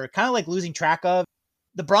people are kind of like losing track of,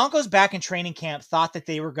 the Broncos back in training camp thought that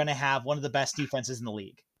they were going to have one of the best defenses in the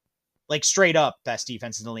league. Like, straight up best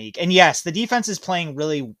defense in the league. And yes, the defense is playing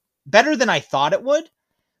really better than I thought it would.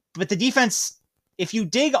 But the defense, if you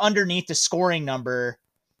dig underneath the scoring number,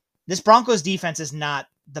 this Broncos defense is not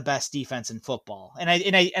the best defense in football. And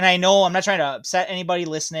I know I'm not trying to upset anybody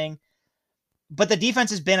listening, but the defense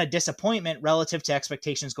has been a disappointment relative to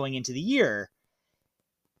expectations going into the year.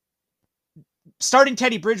 Starting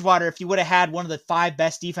Teddy Bridgewater, if you would have had one of the 5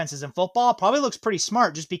 best defenses in football, probably looks pretty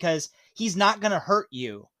smart, just because he's not going to hurt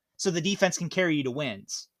you, so the defense can carry you to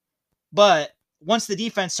wins. But once the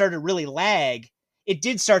defense started to really lag, it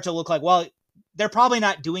did start to look like, well, they're probably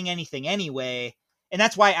not doing anything anyway. And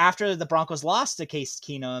that's why after the Broncos lost to Case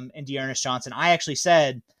Keenum and Dearness Johnson, I actually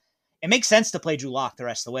said it makes sense to play Drew Lock the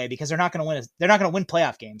rest of the way, because they're not going to win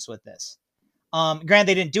playoff games with this. Granted,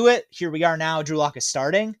 they didn't do it. Here we are now. Drew Lock is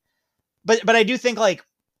starting. But I do think, like,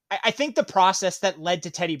 I think the process that led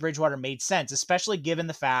to Teddy Bridgewater made sense, especially given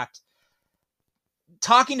the fact,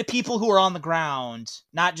 talking to people who are on the ground,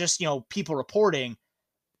 not just, people reporting,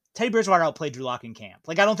 Teddy Bridgewater outplayed Drew Lock in camp.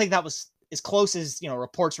 Like, I don't think that was as close as,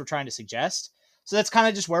 reports were trying to suggest. So that's kind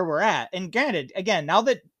of just where we're at. And granted, again, now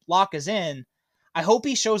that Lock is in, I hope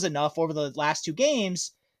he shows enough over the last 2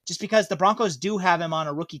 games, just because the Broncos do have him on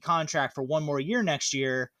a rookie contract for 1 more year next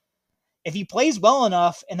year. If he plays well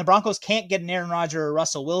enough and the Broncos can't get an Aaron Rodgers or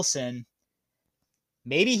Russell Wilson,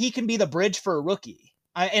 maybe he can be the bridge for a rookie.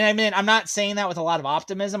 I'm not saying that with a lot of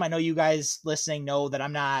optimism. I know you guys listening know that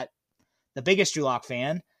I'm not the biggest Drew Lock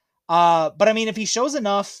fan. But I mean, if he shows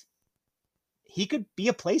enough, he could be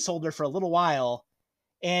a placeholder for a little while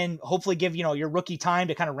and hopefully give, your rookie time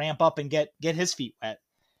to kind of ramp up and get his feet wet.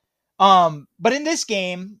 But in this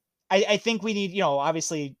game, I think we need,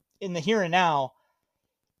 obviously in the here and now,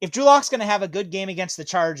 if Drew Lock's going to have a good game against the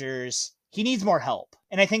Chargers, he needs more help.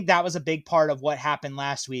 And I think that was a big part of what happened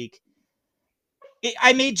last week.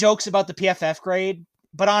 I made jokes about the PFF grade,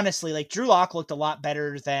 but honestly, like, Drew Lock looked a lot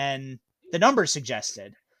better than the numbers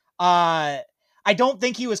suggested. I don't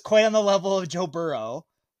think he was quite on the level of Joe Burrow,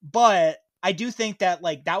 but I do think that,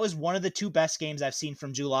 like, that was one of the 2 best games I've seen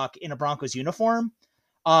from Drew Lock in a Broncos uniform.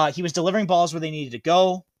 He was delivering balls where they needed to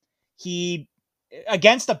go. He,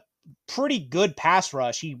 against a pretty good pass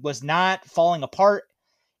rush, he was not falling apart.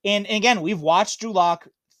 And again, we've watched Drew Lock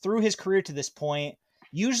through his career to this point.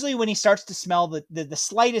 Usually when he starts to smell the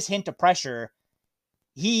slightest hint of pressure,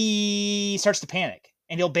 he starts to panic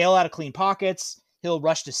and he'll bail out of clean pockets. He'll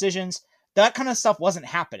rush decisions. That kind of stuff wasn't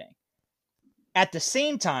happening. At the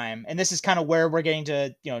same time, and this is kind of where we're getting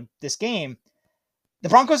to, this game, the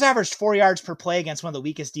Broncos averaged 4 yards per play against one of the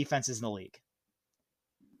weakest defenses in the league.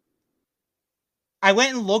 I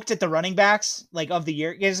went and looked at the running backs, like, of the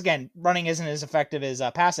year, because again, running isn't as effective as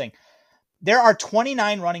passing. There are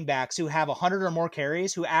 29 running backs who have 100 or more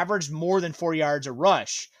carries who averaged more than 4 yards a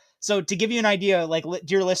rush. So to give you an idea, like,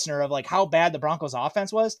 dear listener, of like how bad the Broncos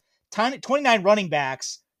offense was, 29 running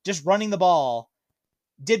backs just running the ball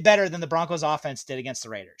did better than the Broncos offense did against the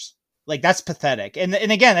Raiders. Like, that's pathetic. And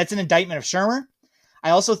again, that's an indictment of Shurmur.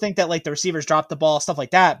 I also think that, like, the receivers dropped the ball, stuff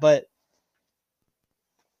like that, but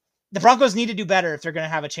the Broncos need to do better if they're going to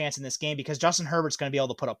have a chance in this game, because Justin Herbert's going to be able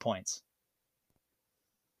to put up points.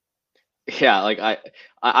 Yeah, like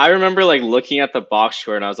I remember, like, looking at the box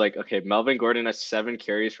score and I was like, okay, Melvin Gordon has 7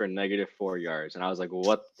 carries for -4 yards, and I was like,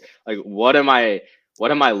 what am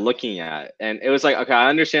I looking at? And it was like, okay, I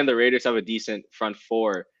understand the Raiders have a decent front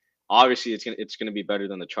 4. Obviously, it's gonna be better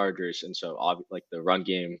than the Chargers, and so like the run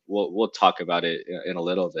game, we'll talk about it in a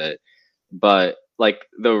little bit, but like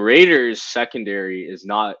the Raiders secondary is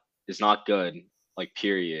not is not good, like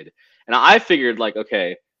period. And I figured like,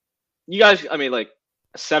 okay, you guys, I mean, like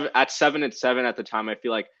 7-7 at the time, I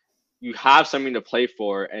feel like you have something to play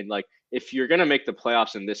for. And like, if you're going to make the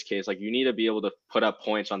playoffs in this case, like you need to be able to put up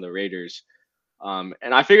points on the Raiders. And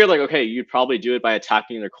I figured like, okay, you'd probably do it by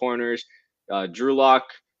attacking their corners. Drew Lock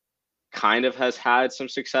kind of has had some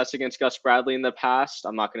success against Gus Bradley in the past.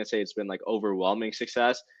 I'm not going to say it's been like overwhelming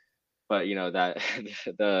success, but you know, that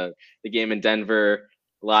the game in Denver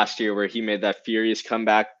last year where he made that furious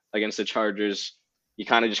comeback against the Chargers, he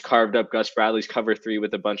kind of just carved up Gus Bradley's cover 3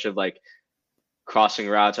 with a bunch of like crossing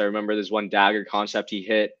routes. I remember there's one dagger concept he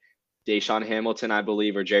hit Deshaun Hamilton, I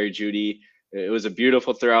believe, or Jerry Jeudy. It was a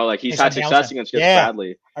beautiful throw. Like he's had success against Gus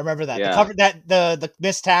Bradley. I remember that. The cover, the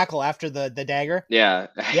missed tackle after the dagger. Yeah.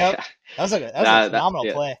 Yep. That was a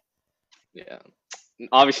phenomenal play. Yeah.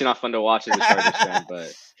 Obviously not fun to watch as a Chargers fan,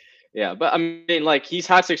 but yeah. But I mean, like he's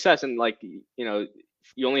had success, and like, you know,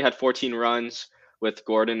 you only had 14 runs with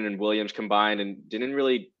Gordon and Williams combined and didn't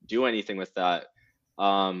really do anything with that.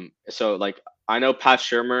 So like I know Pat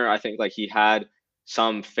Shurmur, I think like he had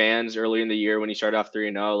some fans early in the year when he started off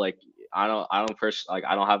 3-0. Like I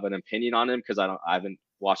don't have an opinion on him because I haven't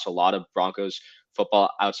watched a lot of Broncos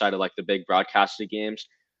football outside of like the big broadcasted games.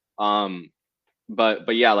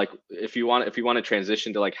 But yeah, like if you want to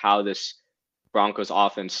transition to like how this Broncos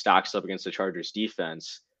offense stacks up against the Chargers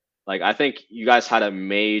defense, like I think you guys had a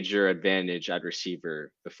major advantage at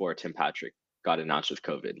receiver before Tim Patrick got announced with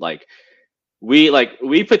COVID. Like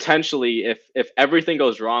we potentially, if everything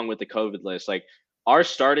goes wrong with the COVID list, like our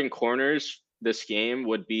starting corners this game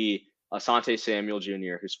would be Asante Samuel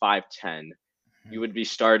Jr., who's 5'10". You would be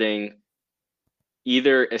starting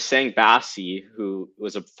either Essang Bassey, who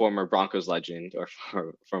was a former Broncos legend or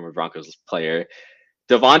former Broncos player,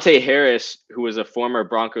 Devontae Harris, who was a former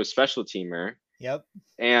Broncos special teamer, yep,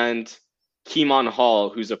 and Keemon Hall,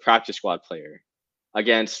 who's a practice squad player,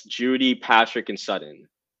 against Jeudy, Patrick, and Sutton.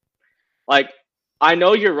 Like, I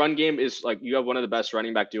know your run game is like you have one of the best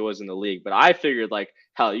running back duos in the league, but I figured like,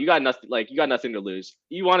 hell, you got nothing to lose.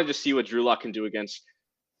 You want to just see what Drew Lock can do against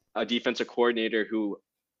a defensive coordinator who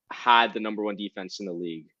had the number 1 defense in the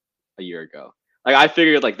league a year ago. Like I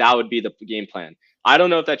figured like that would be the game plan. I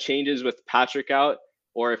don't know if that changes with Patrick out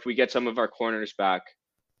or if we get some of our corners back,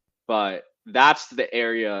 but that's the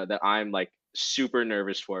area that I'm like super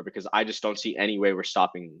nervous for because I just don't see any way we're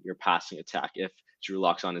stopping your passing attack if Drew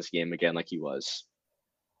Lock's on his game again like he was.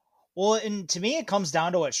 Well, and to me, it comes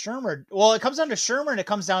down to what Shurmur. Well, it comes down to Shurmur, and it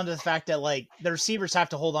comes down to the fact that like the receivers have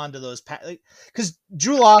to hold on to those because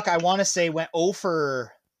Drew Lock, I want to say, went 0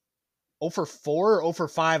 for 4, 0 for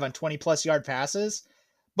 5 on 20+ yard passes,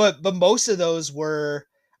 but most of those were.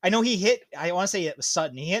 I know he hit. I want to say it was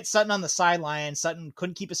Sutton. He hit Sutton on the sideline. Sutton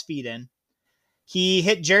couldn't keep his feet in. He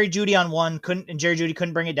hit Jerry Jeudy on one, and Jerry Jeudy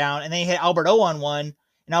couldn't bring it down, and then he hit Albert O on one,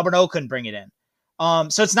 and Albert O couldn't bring it in.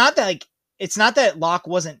 So it's not that Lock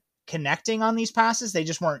wasn't connecting on these passes, they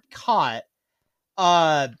just weren't caught.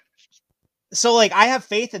 So like I have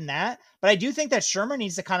faith in that, but I do think that Shurmur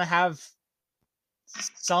needs to kind of have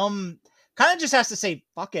some just has to say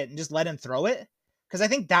fuck it and just let him throw it, because I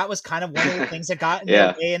think that was kind of one of the things that got in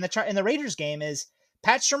the way in the Raiders game is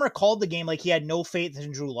Pat Shurmur called the game like he had no faith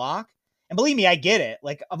in Drew Lock. And believe me, I get it.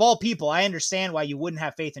 Like of all people, I understand why you wouldn't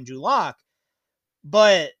have faith in Drew Lock,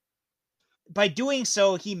 but by doing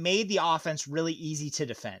so, he made the offense really easy to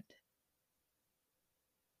defend.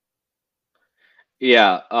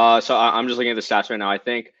 Yeah. So I'm just looking at the stats right now. I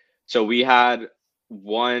think so. We had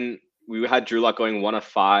Drew Lock going 1 of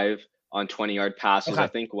 5 on 20-yard passes. Okay. I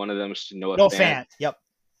think one of them was Noah Fant. Yep.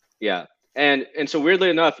 Yeah. And so weirdly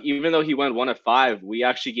enough, even though he went 1 of 5, we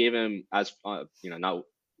actually gave him as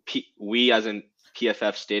we as in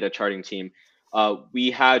PFF's data charting team,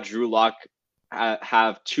 we had Drew Lock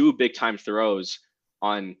have 2 big time throws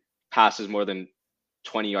on passes more than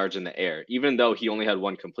 20 yards in the air, even though he only had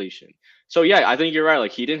 1 completion. So yeah, I think you're right.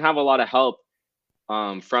 Like he didn't have a lot of help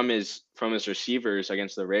from his receivers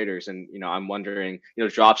against the Raiders. And, I'm wondering,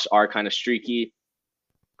 drops are kind of streaky.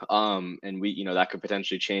 And we, that could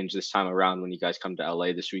potentially change this time around when you guys come to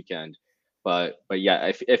LA this weekend. But yeah,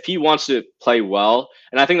 if he wants to play well,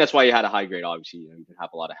 and I think that's why he had a high grade, obviously, he didn't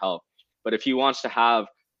have a lot of help, but if he wants to have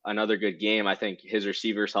another good game, I think his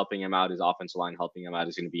receivers helping him out, his offensive line helping him out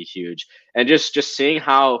is going to be huge. And just seeing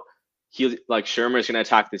how Shurmur is going to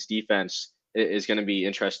attack this defense is going to be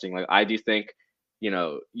interesting. Like I do think,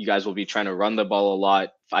 you guys will be trying to run the ball a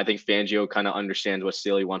lot. I think Fangio kind of understands what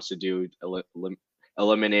Staley wants to do,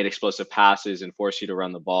 eliminate explosive passes and force you to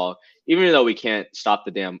run the ball, even though we can't stop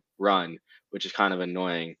the damn run, which is kind of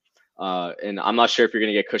annoying. And I'm not sure if you're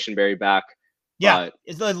going to get Cushenberry back. Yeah,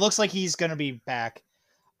 it looks like he's going to be back.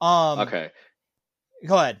 Okay.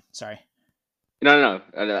 Go ahead. Sorry. No.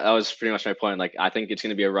 That was pretty much my point. Like, I think it's going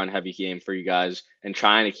to be a run-heavy game for you guys and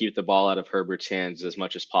trying to keep the ball out of Herbert's hands as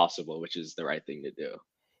much as possible, which is the right thing to do.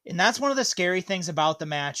 And that's one of the scary things about the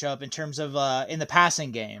matchup in terms of in the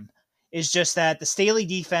passing game is just that the Staley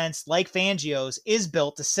defense, like Fangio's, is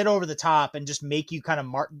built to sit over the top and just make you kind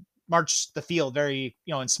of march the field very,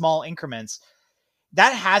 in small increments.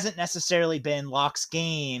 That hasn't necessarily been Locke's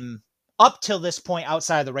game up till this point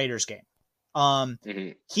outside of the Raiders game.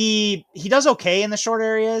 He does okay in the short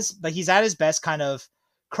areas, but he's at his best kind of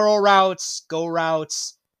curl routes, go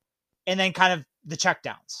routes, and then kind of the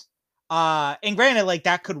checkdowns. And granted, like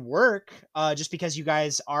that could work just because you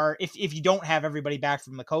guys are, if you don't have everybody back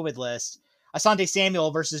from the COVID list, Asante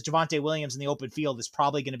Samuel versus Javonte Williams in the open field is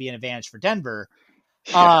probably going to be an advantage for Denver.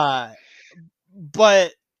 But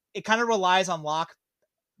it kind of relies on Locke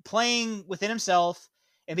playing within himself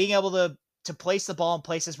and being able to place the ball in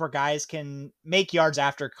places where guys can make yards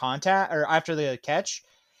after contact or after the catch.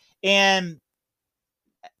 And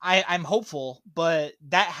I'm hopeful, but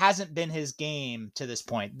that hasn't been his game to this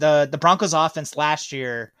point. The Broncos offense last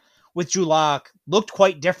year with Drew Lock looked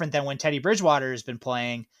quite different than when Teddy Bridgewater has been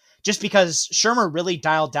playing, just because Shurmur really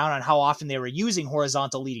dialed down on how often they were using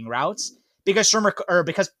horizontal leading routes because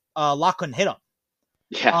Lock couldn't hit them.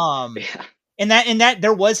 Yeah. And that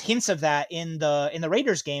there was hints of that in the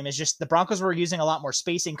Raiders game. Is just the Broncos were using a lot more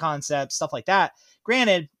spacing concepts, stuff like that.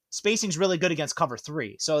 Granted, spacing's really good against cover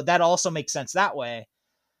 3, so that also makes sense that way.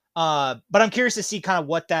 But I'm curious to see kind of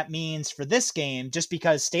what that means for this game, just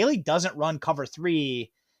because Staley doesn't run cover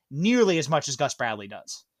 3 nearly as much as Gus Bradley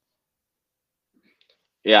does.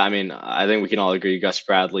 Yeah, I mean, I think we can all agree Gus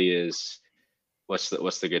Bradley is what's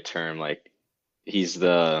the good term? Like he's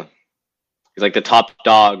like the top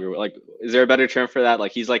dog, or like, is there a better term for that?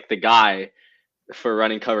 Like he's like the guy for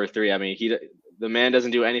running cover 3. I mean, the man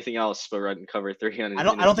doesn't do anything else but run cover 3. I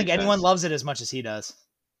don't think anyone loves it as much as he does.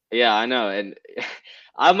 Yeah, I know. And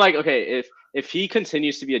I'm like, okay, if he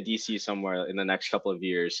continues to be a DC somewhere in the next couple of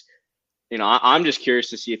years, I'm just curious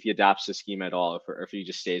to see if he adapts the scheme at all, or if he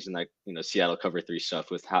just stays in that, Seattle cover 3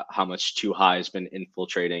 stuff with how much too high has been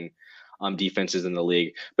infiltrating defenses in the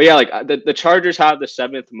league. But yeah, like the Chargers have the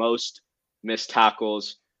 7th most missed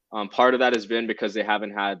tackles. Part of that has been because they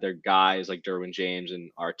haven't had their guys like Derwin James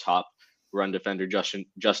and our top run defender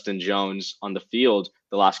Justin Jones on the field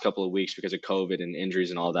the last couple of weeks because of COVID and injuries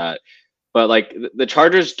and all that. But like the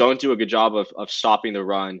Chargers don't do a good job of stopping the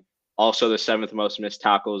run. Also the 7th most missed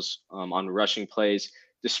tackles on rushing plays,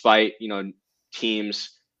 despite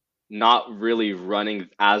teams not really running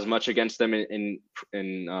as much against them in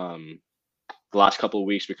the last couple of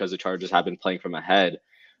weeks because the Chargers have been playing from ahead.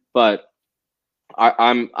 But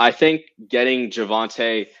I think getting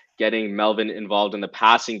Javonte, getting Melvin involved in the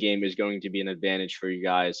passing game is going to be an advantage for you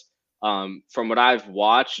guys. From what I've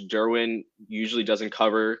watched, Derwin usually doesn't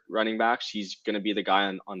cover running backs. He's going to be the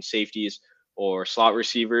guy on safeties or slot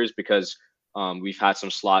receivers because we've had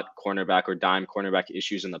some slot cornerback or dime cornerback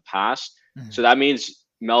issues in the past. Mm-hmm. So that means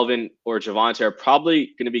Melvin or Javonte are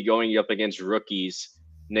probably going to be going up against rookies,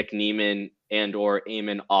 Nick Niemann and or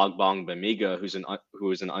Eamon Ogbongbemiga,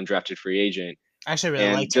 who is an undrafted free agent. I actually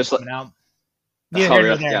really like just coming out.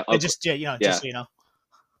 Just so you know.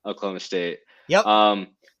 Oklahoma State. Yep.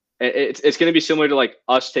 It's going to be similar to like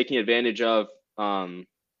us taking advantage of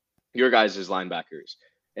your guys' linebackers.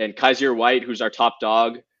 And Kaiser White, who's our top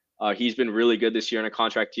dog, he's been really good this year in a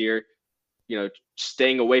contract year.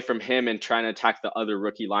 Staying away from him and trying to attack the other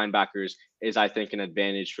rookie linebackers is, I think, an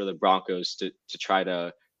advantage for the Broncos to try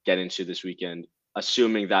to get into this weekend,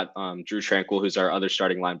 assuming that Drew Tranquill, who's our other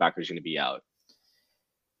starting linebacker, is going to be out.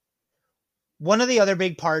 One of the other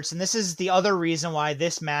big parts, and this is the other reason why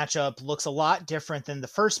this matchup looks a lot different than the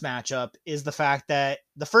first matchup, is the fact that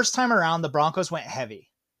the first time around, the Broncos went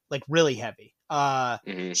heavy, like really heavy.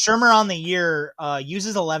 Shurmur on the year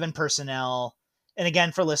uses 11 personnel. And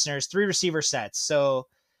again, for listeners, 3 receiver sets.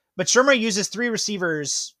 But Shurmur uses 3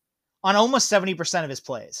 receivers on almost 70% of his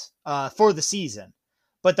plays for the season.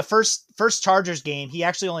 But the first Chargers game, he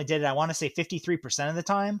actually only did it, I want to say 53% of the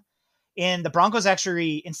time. And the Broncos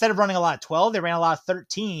actually, instead of running a lot of 12, they ran a lot of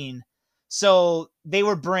 13. So they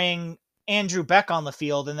would bring Andrew Beck on the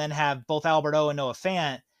field and then have both Albert O and Noah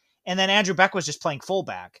Fant. And then Andrew Beck was just playing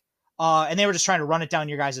fullback. And they were just trying to run it down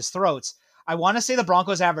your guys' throats. I want to say the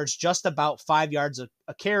Broncos averaged just about 5 yards a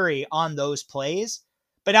carry on those plays.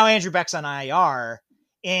 But now Andrew Beck's on IR.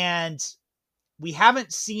 And we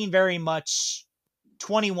haven't seen very much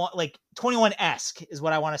 21-esque is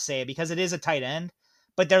what I want to say, because it is a tight end.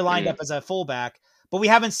 But they're lined up as a fullback. But we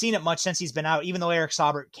haven't seen it much since he's been out, even though Eric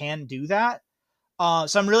Saubert can do that.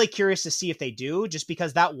 So I'm really curious to see if they do, just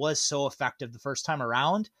because that was so effective the first time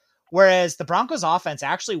around. Whereas the Broncos offense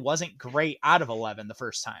actually wasn't great out of 11 the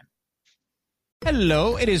first time.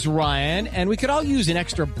 Hello, it is Ryan, and we could all use an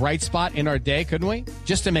extra bright spot in our day, couldn't we?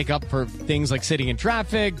 Just to make up for things like sitting in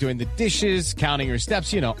traffic, doing the dishes, counting your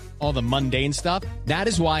steps, all the mundane stuff. That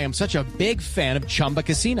is why I'm such a big fan of Chumba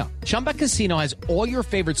Casino. Chumba Casino has all your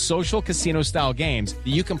favorite social casino style games that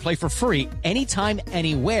you can play for free anytime,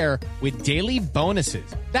 anywhere with daily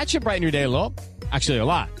bonuses. That should brighten your day a little. Actually, a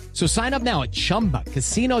lot. So sign up now at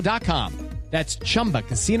ChumbaCasino.com. That's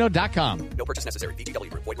ChumbaCasino.com. No purchase necessary. VGW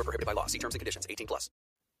Group. Void where prohibited by law. See terms and conditions. 18+.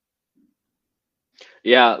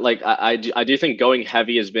 Yeah, like I do think going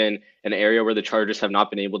heavy has been an area where the Chargers have not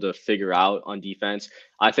been able to figure out on defense.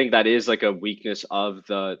 I think that is like a weakness of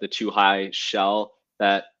the too high shell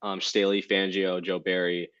that Staley, Fangio, Joe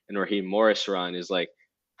Barry, and Raheem Morris run. Is like,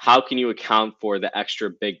 how can you account for the extra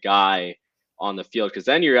big guy on the field? Because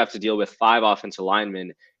then you have to deal with 5 offensive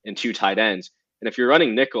linemen and 2 tight ends. And if you're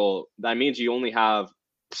running nickel, that means you only have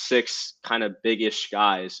 6 kind of big-ish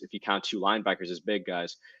guys. If you count 2 linebackers as big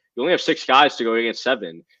guys, you only have 6 guys to go against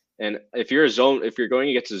 7. And if you're going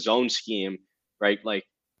against a zone scheme, right? Like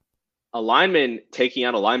a lineman taking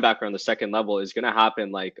out a linebacker on the second level is going to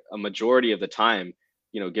happen like a majority of the time,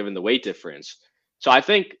 given the weight difference. So I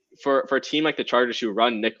think for a team like the Chargers who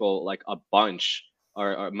run nickel like a bunch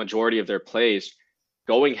or a majority of their plays,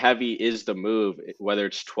 going heavy is the move, whether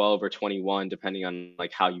it's 12 or 21, depending on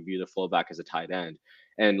like how you view the fullback as a tight end.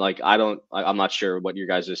 And like, I'm not sure what your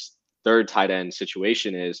guys' third tight end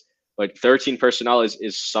situation is, but 13 personnel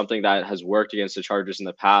is something that has worked against the Chargers in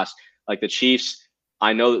the past. Like the Chiefs,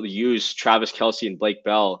 I know use Travis Kelce and Blake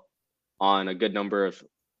Bell on a good number of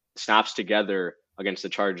snaps together against the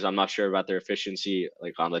Chargers. I'm not sure about their efficiency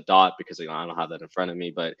like on the dot because I don't have that in front of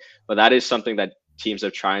me, but that is something that teams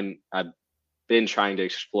have been trying to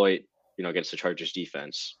exploit, against the Chargers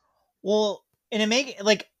defense. Well,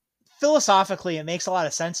 and philosophically, it makes a lot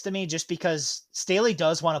of sense to me just because Staley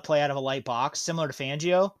does want to play out of a light box, similar to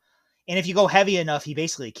Fangio. And if you go heavy enough, he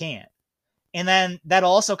basically can't. And then that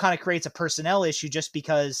also kind of creates a personnel issue just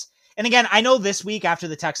because, and again, I know this week after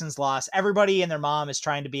the Texans loss, everybody and their mom is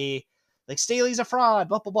trying to be like, Staley's a fraud,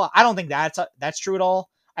 blah, blah, blah. I don't think that's true at all.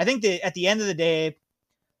 I think that at the end of the day,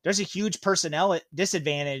 there's a huge personnel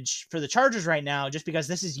disadvantage for the Chargers right now just because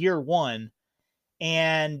this is year 1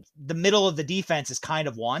 and the middle of the defense is kind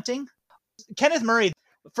of wanting. Kenneth Murray,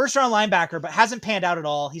 first round linebacker, but hasn't panned out at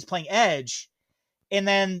all. He's playing edge. And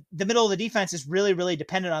then the middle of the defense is really, really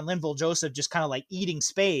dependent on Linval Joseph just kind of like eating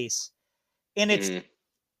space. And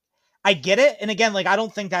I get it. And again, like, I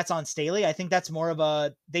don't think that's on Staley. I think that's more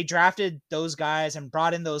of they drafted those guys and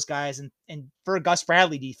brought in those guys and for a Gus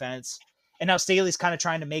Bradley defense. And now Staley's kind of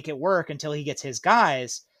trying to make it work until he gets his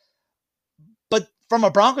guys. But from a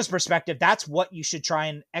Broncos perspective, that's what you should try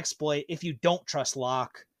and exploit if you don't trust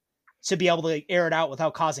Locke to be able to air it out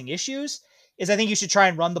without causing issues, is I think you should try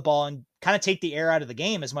and run the ball and kind of take the air out of the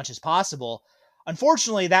game as much as possible.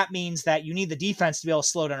 Unfortunately, that means that you need the defense to be able to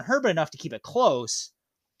slow down Herbert enough to keep it close.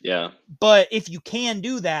 Yeah. But if you can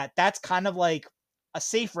do that, that's kind of like a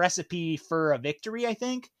safe recipe for a victory, I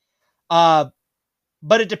think.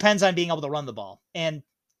 But it depends on being able to run the ball. And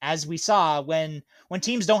as we saw, when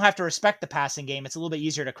teams don't have to respect the passing game, it's a little bit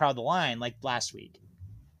easier to crowd the line like last week.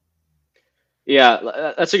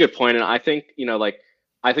 Yeah, that's a good point. And I think,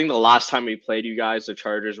 I think the last time we played you guys, the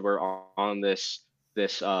Chargers were on this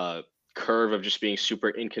curve of just being super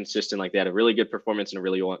inconsistent. Like they had a really good performance and a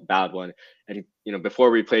really bad one. And, before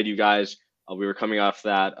we played you guys, we were coming off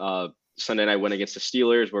that Sunday night win against the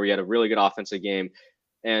Steelers where we had a really good offensive game.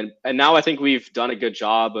 And now I think we've done a good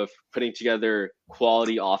job of putting together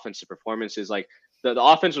quality offensive performances. Like the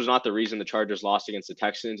offense was not the reason the Chargers lost against the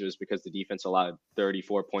Texans. It was because the defense allowed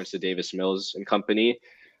 34 points to Davis Mills and company.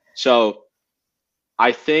 So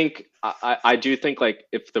I think I do think like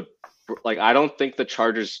I don't think the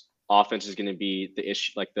Chargers offense is going to be the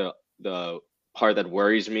issue, like the part that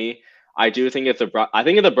worries me. I do think if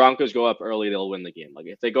the Broncos go up early, they'll win the game. Like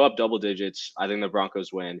if they go up double digits, I think the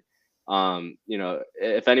Broncos win.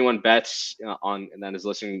 If anyone bets on and that is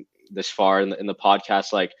listening this far in the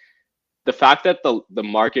podcast, like the fact that the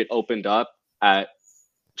market opened up at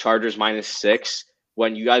Chargers -6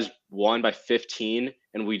 when you guys won by 15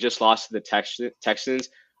 and we just lost to the Texans,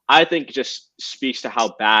 I think just speaks to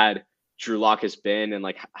how bad Drew Lock has been and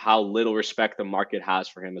like how little respect the market has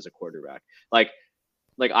for him as a quarterback. Like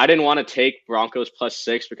I didn't want to take Broncos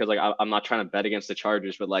 +6 because like I'm not trying to bet against the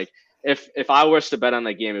Chargers, but like if I was to bet on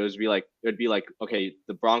that game, it would be like okay,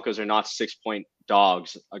 the Broncos are not 6-point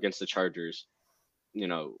dogs against the Chargers.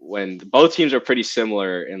 When both teams are pretty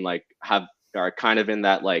similar and like have are kind of in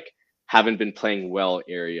that like haven't been playing well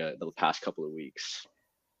area the past couple of weeks.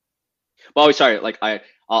 Well, sorry, like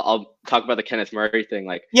I'll talk about the Kenneth Murray thing.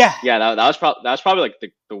 Like, yeah, that was probably like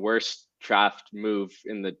the worst draft move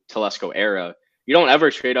in the Telesco era. You don't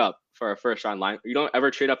ever trade up for a first round line. You don't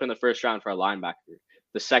ever trade up in the first round for a linebacker.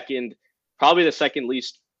 Probably the second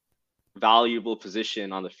least valuable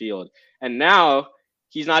position on the field. And now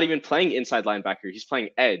he's not even playing inside linebacker. He's playing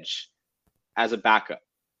edge as a backup.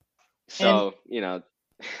 So, I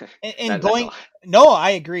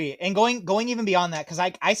agree. And going even beyond that, because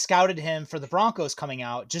I scouted him for the Broncos coming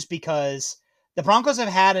out just because the Broncos have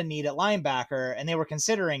had a need at linebacker and they were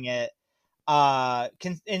considering it.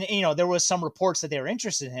 There was some reports that they were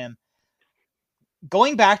interested in him.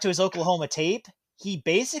 Going back to his Oklahoma tape, he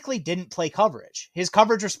basically didn't play coverage. His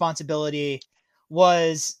coverage responsibility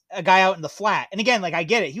was a guy out in the flat. And again, like I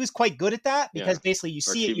get it. He was quite good at that because basically you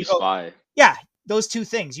see it, you go, spy. Yeah, those two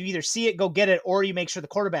things. You either see it, go get it, or you make sure the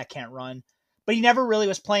quarterback can't run. But he never really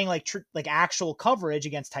was playing like actual coverage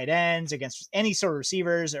against tight ends, against any sort of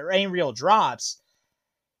receivers or any real drops.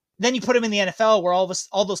 Then you put him in the NFL where all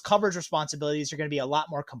those coverage responsibilities are going to be a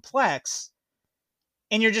lot more complex.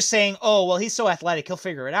 And you're just saying, oh, well, he's so athletic, he'll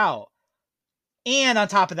figure it out. And on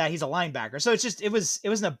top of that, he's a linebacker. So it was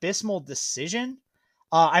an abysmal decision.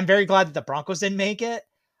 I'm very glad that the Broncos didn't make it.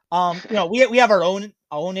 We have our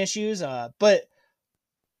own issues, but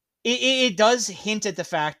it does hint at the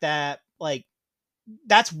fact that like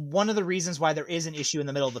that's one of the reasons why there is an issue in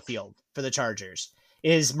the middle of the field for the Chargers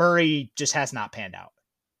is Murray just has not panned out.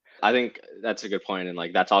 I think that's a good point, and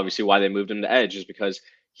like that's obviously why they moved him to edge, is because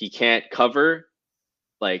he can't cover,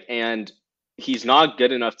 and he's not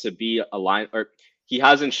good enough to be a line, or he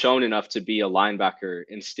hasn't shown enough to be a linebacker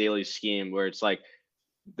in Staley's scheme, where it's like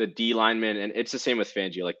the D linemen, and it's the same with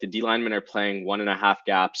Fangio. Like the D linemen are playing 1.5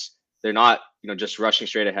 gaps. They're not, just rushing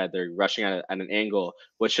straight ahead. They're rushing at an angle,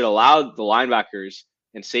 which should allow the linebackers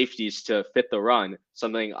and safeties to fit the run.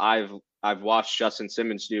 Something I've watched Justin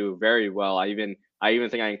Simmons do very well. I even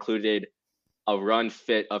think I included a run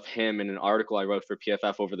fit of him in an article I wrote for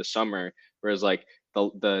PFF over the summer, whereas like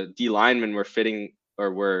the D linemen were fitting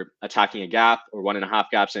or were attacking a gap or 1.5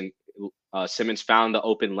 gaps, and Simmons found the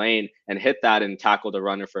open lane and hit that and tackled a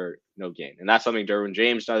runner for no gain. And that's something Derwin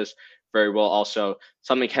James does very well. Also,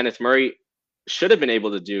 something Kenneth Murray should have been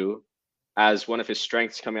able to do as one of his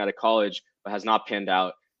strengths coming out of college, but has not panned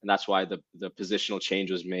out. And that's why the positional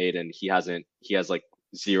change was made. And he has like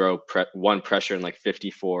one pressure in like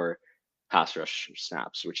 54 pass rush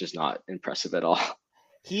snaps, which is not impressive at all.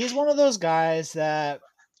 He is one of those guys that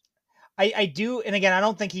I do. And again, I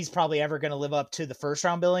don't think he's probably ever going to live up to the first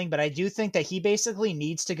round billing, but I do think that he basically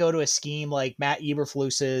needs to go to a scheme like Matt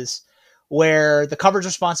Eberflus's, where the coverage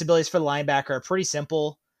responsibilities for the linebacker are pretty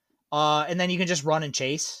simple. And then you can just run and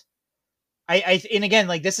chase. And again,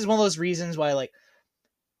 like this is one of those reasons why like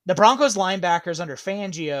the Broncos linebackers under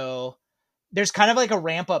Fangio, there's kind of like a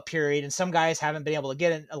ramp up period, and some guys haven't been able to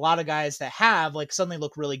get it. A lot of guys that have like suddenly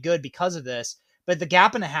look really good because of this, but the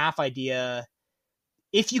 1.5 gap idea,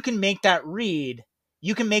 if you can make that read,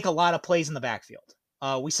 you can make a lot of plays in the backfield.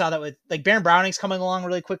 We saw that with like Baron Browning's coming along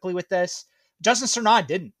really quickly with this. Justin Strnad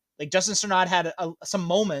didn't. Like Justin Strnad had some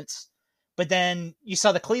moments, but then you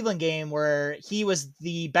saw the Cleveland game where he was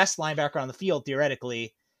the best linebacker on the field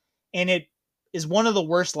theoretically, and it is one of the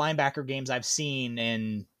worst linebacker games I've seen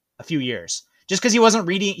in a few years. Just because he wasn't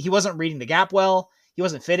reading the gap well, he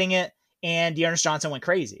wasn't fitting it, and D'Ernest Johnson went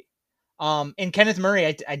crazy. And Kenneth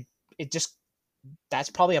Murray, that's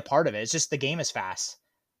probably a part of it. It's just the game is fast.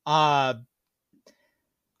 I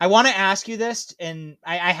want to ask you this, and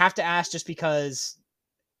I have to ask just because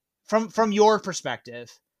from your perspective,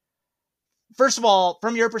 first of all,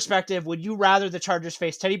 from your perspective, would you rather the Chargers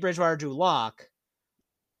face Teddy Bridgewater or Drew Lock?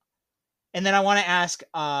 And then I want to ask,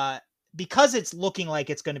 because it's looking like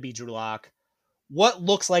it's going to be Drew Lock, what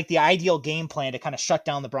looks like the ideal game plan to kind of shut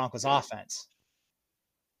down the Broncos offense?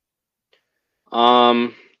 Yeah,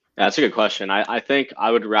 that's a good question. I think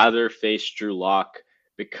I would rather face Drew Lock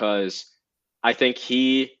because I think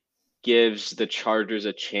he gives the Chargers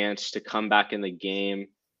a chance to come back in the game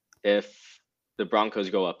if the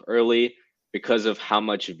Broncos go up early, because of how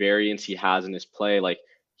much variance he has in his play. Like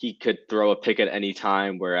he could throw a pick at any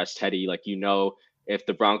time, whereas Teddy, like, if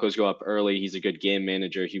the Broncos go up early, he's a good game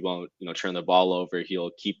manager. He won't, turn the ball over.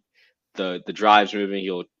 He'll keep the drives moving.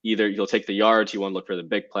 He'll take the yards. He won't look for the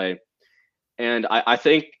big play. And I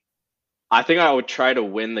think I would try to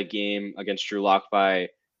win the game against Drew Lock by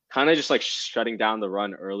kind of just like shutting down the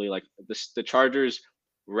run early. Like the Chargers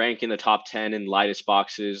rank in the top 10 in lightest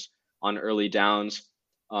boxes on early downs.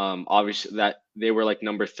 Obviously that they were like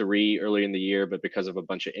number 3 early in the year, but because of a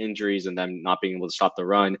bunch of injuries and them not being able to stop the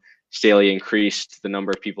run, Staley increased the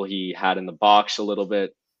number of people he had in the box a little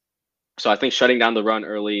bit. So I think shutting down the run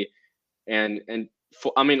early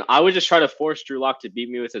I would just try to force Drew Lock to beat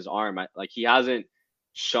me with his arm. He hasn't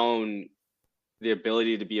shown the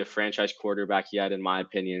ability to be a franchise quarterback yet, in my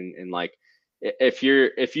opinion. And if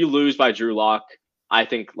you lose by Drew Lock, I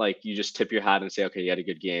think you just tip your hat and say, okay, he had a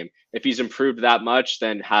good game. If he's improved that much,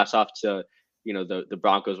 then hats off to the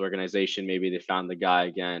Broncos organization. Maybe they found the guy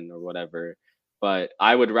again or whatever. But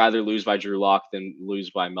I would rather lose by Drew Lock than lose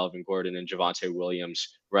by Melvin Gordon and Javonte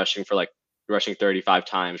Williams rushing 35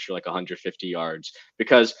 times for 150 yards.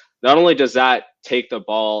 Because not only does that take the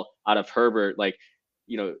ball out of Herbert,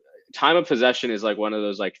 time of possession is one of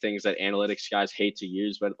those things that analytics guys hate to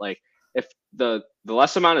use. But if the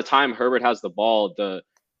less amount of time Herbert has the ball, the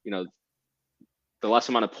less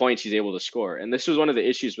amount of points he's able to score. And this was one of the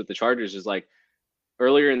issues with the Chargers is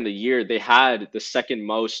earlier in the year, they had the second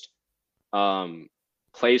most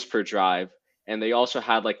plays per drive. And they also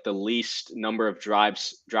had the least number of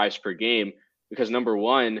drives per game because number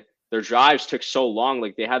one, their drives took so long.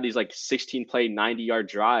 They had these 16 play, 90-yard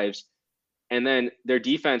drives. And then their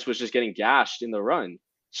defense was just getting gashed in the run.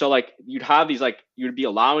 So you'd have these you'd be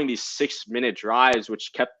allowing these 6-minute drives,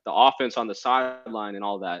 which kept the offense on the sideline and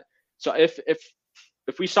all that. So if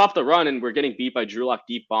we stop the run and we're getting beat by Drew Lock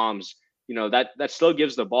deep bombs, that still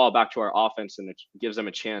gives the ball back to our offense and it gives them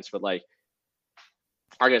a chance. But like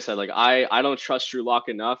I said, I don't trust Drew Lock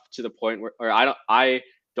enough to the point where I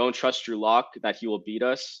don't trust Drew Lock that he will beat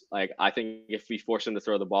us. I think if we force him to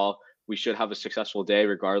throw the ball, we should have a successful day,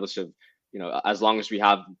 regardless of as long as we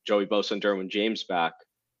have Joey Bosa and Derwin James back.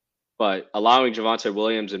 But allowing Javonte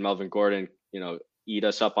Williams and Melvin Gordon, eat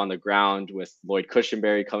us up on the ground with Lloyd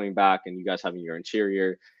Cushenberry coming back and you guys having your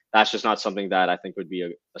interior, that's just not something that I think would be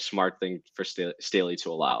a smart thing for Staley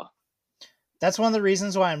to allow. That's one of the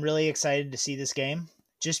reasons why I'm really excited to see this game,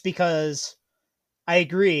 just because I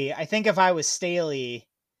agree. I think if I was Staley,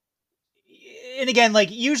 and again,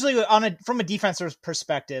 usually from a defensive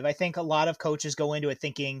perspective, I think a lot of coaches go into it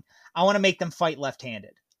thinking, I want to make them fight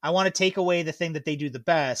left-handed. I want to take away the thing that they do the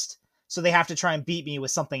best, so they have to try and beat me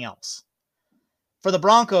with something else. For the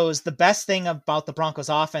Broncos, the best thing about the Broncos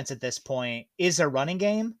offense at this point is their running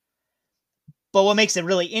game. But what makes it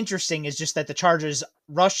really interesting is just that the Chargers'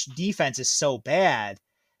 rush defense is so bad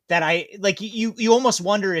that you almost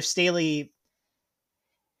wonder if Staley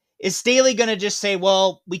going to just say,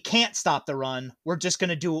 well, we can't stop the run. We're just going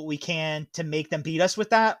to do what we can to make them beat us with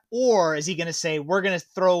that. Or is he going to say, we're going to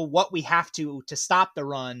throw what we have to stop the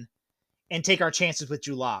run and take our chances with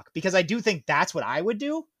Drew Lock? Because I do think that's what I would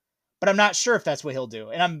do, but I'm not sure if that's what he'll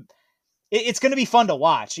do. And it's going to be fun to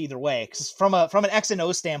watch either way. Cause from an X and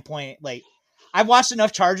O standpoint, I've watched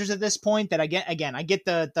enough Chargers at this point that I get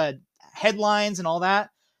the headlines and all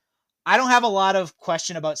that. I don't have a lot of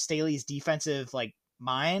question about Staley's defensive,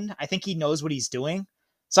 mind. I think he knows what he's doing.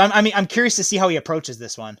 So I'm curious to see how he approaches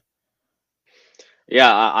this one.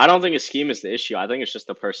 Yeah, I don't think his scheme is the issue. I think it's just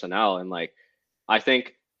the personnel. And I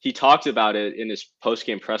think he talked about it in his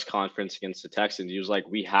post-game press conference against the Texans. He was like,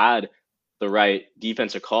 we had the right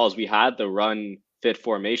defensive calls. We had the run fit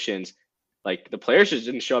formations. The players just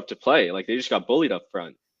didn't show up to play. They just got bullied up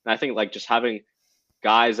front. And I think just having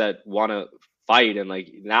guys that want to fight and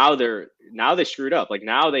now they screwed up.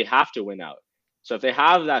 Now they have to win out. So if they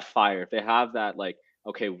have that fire, if they have that,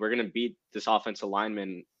 okay, we're going to beat this offensive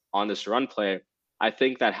lineman on this run play, I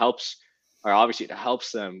think that helps, or obviously it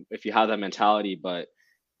helps them if you have that mentality. But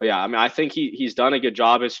yeah, I think he's done a good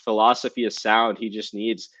job. His philosophy is sound. He just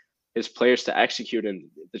needs his players to execute. And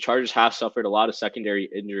the Chargers have suffered a lot of secondary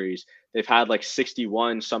injuries. They've had 60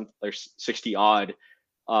 odd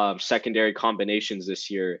secondary combinations this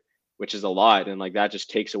year, which is a lot. And that just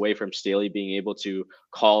takes away from Staley being able to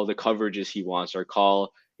call the coverages he wants or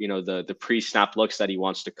call, the pre-snap looks that he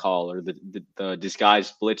wants to call or the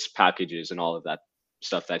disguised blitz packages and all of that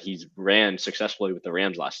stuff that he's ran successfully with the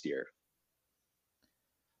Rams last year.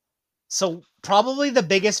 So probably the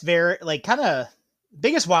biggest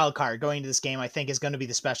biggest wild card going into this game, I think, is going to be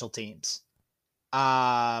the special teams.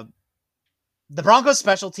 The Broncos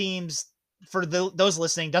special teams, for those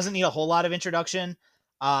listening, doesn't need a whole lot of introduction.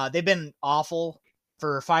 They've been awful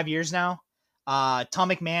for 5 years now. Tom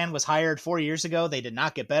McMahon was hired 4 years ago. They did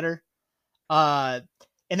not get better. And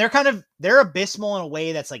they're abysmal in a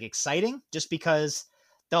way that's exciting just because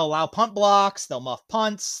they'll allow punt blocks, they'll muff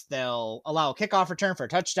punts, they'll allow a kickoff return for a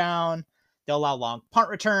touchdown, they'll allow long punt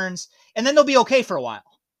returns, and then they'll be okay for a while.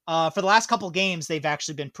 For the last couple games, they've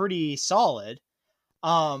actually been pretty solid.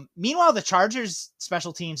 Meanwhile, the Chargers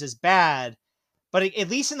special teams is bad, but at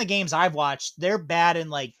least in the games I've watched, they're bad in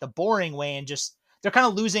like the boring way and just they're kind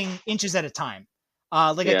of losing inches at a time.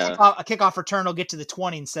 A kickoff return will get to the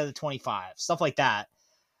 20 instead of the 25, stuff like that.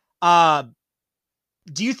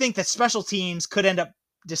 Do you think that special teams could end up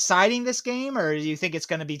deciding this game, or do you think it's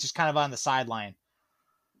going to be just kind of on the sideline?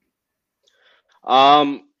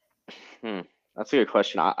 That's a good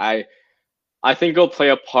question. I think it'll play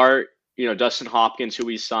a part. Dustin Hopkins, who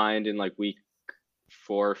we signed in like week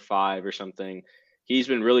 4 or 5 or something, he's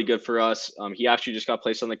been really good for us. He actually just got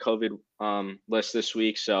placed on the COVID list this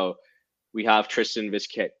week. So we have Tristan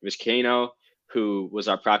Vizcaino, who was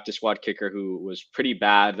our practice squad kicker, who was pretty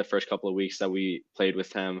bad the first couple of weeks that we played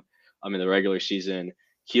with him in the regular season.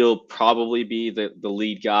 He'll probably be the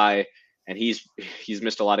lead guy, and he's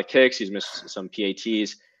missed a lot of kicks. He's missed some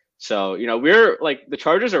PATs. So, we're like, the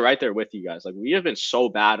Chargers are right there with you guys. Like, we have been so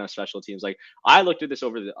bad on special teams. Like, I looked at this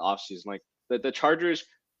over the offseason. Like, the Chargers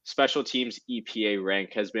special teams EPA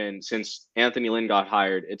rank has been, since Anthony Lynn got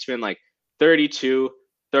hired, it's been like 32,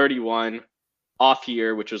 31, off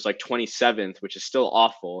year, which was like 27th, which is still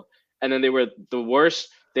awful. And then they were the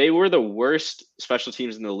worst special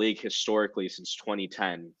teams in the league historically since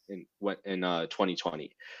 2010 in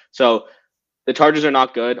 2020. So the Chargers are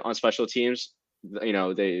not good on special teams.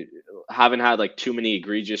 They haven't had like too many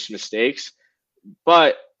egregious mistakes,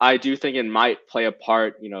 but I do think it might play a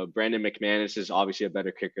part. Brandon McManus is obviously a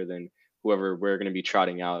better kicker than whoever we're going to be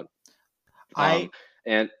trotting out. I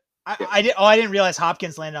didn't realize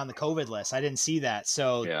Hopkins landed on the COVID list. I didn't see that.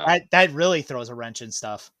 So that really throws a wrench in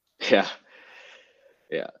stuff. Yeah.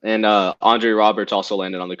 Yeah. And Andre Roberts also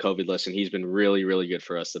landed on the COVID list, and he's been really, really good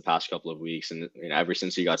for us the past couple of weeks. And ever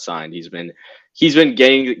since he got signed, he's been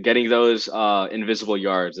getting those invisible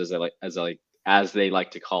yards, as they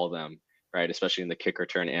like to call them, right? Especially in the kick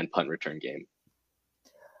return and punt return game.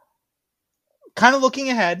 Kind of looking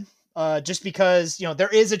ahead, just because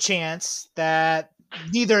there is a chance that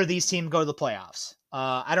neither of these teams go to the playoffs.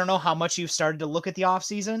 I don't know how much you've started to look at the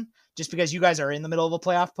offseason, just because you guys are in the middle of a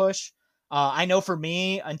playoff push. I know for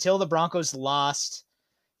me, until the Broncos lost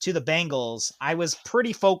to the Bengals, I was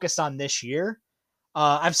pretty focused on this year.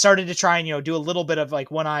 I've started to try and, do a little bit of like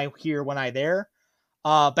one eye here, one eye there.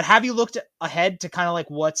 But have you looked ahead to kind of like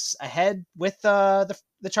what's ahead with the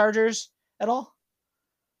Chargers at all?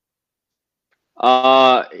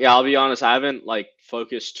 Yeah, I'll be honest. I haven't like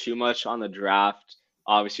focused too much on the draft,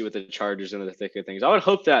 obviously with the Chargers in the thick of things. I would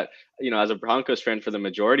hope that, as a Broncos fan for the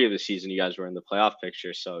majority of the season, you guys were in the playoff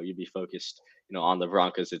picture. So you'd be focused, on the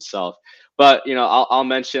Broncos itself. But, I'll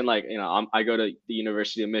mention like, I go to the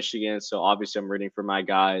University of Michigan. So obviously I'm rooting for my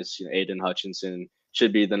guys. Aiden Hutchinson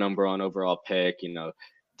should be the number 1 overall pick.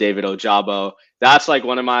 David Ojabo. That's like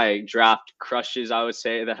one of my draft crushes, I would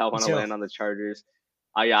say, that I want to land on the Chargers.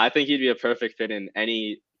 I think he'd be a perfect fit in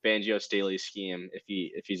any Fangio Staley scheme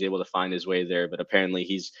if he's able to find his way there. But apparently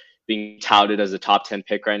he's being touted as a top 10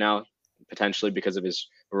 pick right now, potentially because of his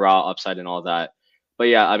raw upside and all that. But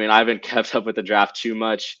yeah, I haven't kept up with the draft too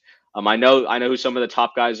much. I know who some of the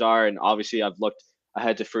top guys are, and obviously I've looked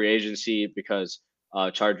ahead to free agency because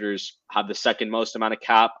Chargers have the second most amount of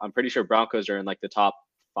cap. I'm pretty sure Broncos are in like the top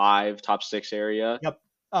 5, top 6 area. Yep.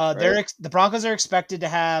 Right? The Broncos are expected to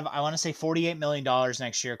have, I want to say, $48 million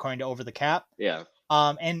next year, according to Over the Cap. Yeah.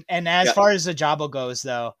 And as far as Ojabo goes,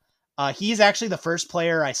 though, he's actually the first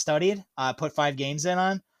player I studied. Put 5 games in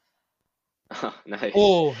on. Nice.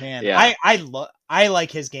 Oh man, yeah. I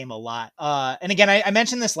like his game a lot. And again, I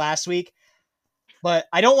mentioned this last week, but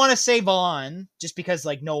I don't want to say Vaughn just because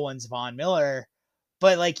like no one's Von Miller,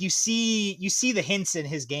 but like you see the hints in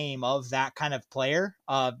his game of that kind of player.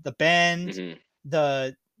 The bend,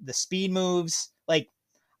 the speed moves. Like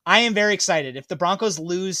I am very excited if the Broncos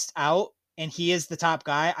lose out and he is the top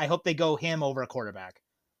guy. I hope they go him over a quarterback.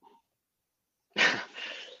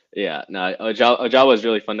 Yeah, no, Ojabo was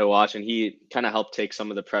really fun to watch, and he kind of helped take some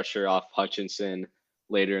of the pressure off Hutchinson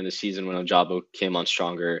later in the season when Ojabo came on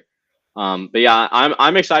stronger. But yeah,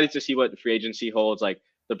 I'm excited to see what free agency holds. Like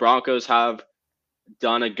the Broncos have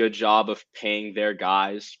done a good job of paying their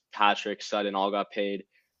guys. Patrick, Sutton all got paid.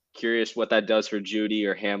 Curious what that does for Judy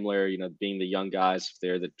or Hamler, being the young guys, if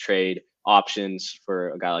they're the trade options for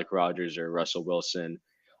a guy like Rodgers or Russell Wilson.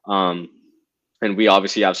 And we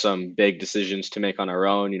obviously have some big decisions to make on our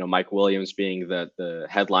own. Mike Williams being the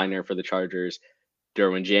headliner for the Chargers,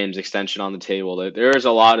 Derwin James extension on the table. There's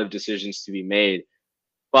a lot of decisions to be made.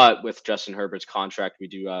 But with Justin Herbert's contract, we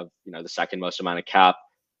do have, the second most amount of cap.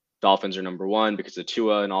 Dolphins are number 1 because of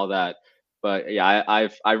Tua and all that. But yeah,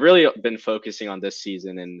 I've really been focusing on this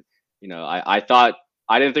season, and I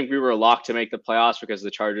didn't think we were locked to make the playoffs because the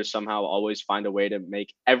Chargers somehow always find a way to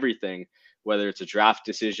make everything, whether it's a draft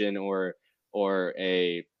decision or or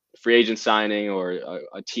a free agent signing or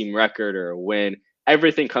a team record or a win,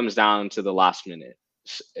 everything comes down to the last minute.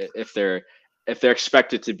 If they're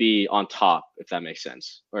expected to be on top, if that makes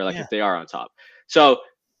sense, or like if they are on top. So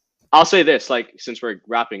I'll say this, like, since we're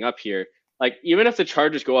wrapping up here, like, even if the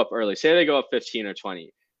Chargers go up early, say they go up 15 or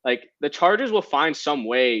 20, like, the Chargers will find some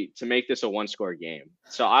way to make this a one-score game.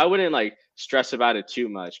 So I wouldn't like stress about it too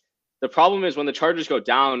much. The problem is when the Chargers go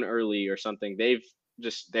down early or something, they've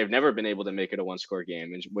never been able to make it a one-score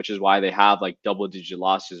game, which is why they have like double-digit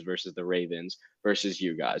losses versus the Ravens versus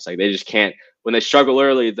you guys. Like, they just can't. When they struggle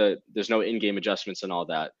early, there's no in-game adjustments and all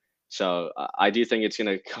that. So I do think it's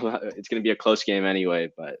gonna be a close game anyway.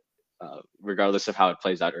 But regardless of how it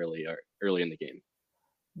plays out early in the game.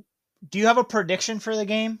 Do you have a prediction for the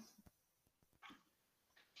game?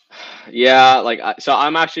 Yeah, like, so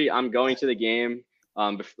I'm going to the game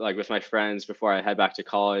like with my friends before I head back to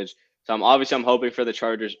college. So I'm hoping for a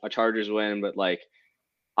Chargers win, but like,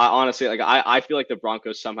 I honestly, like, I feel like the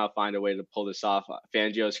Broncos somehow find a way to pull this off.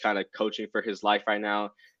 Fangio's kind of coaching for his life right now.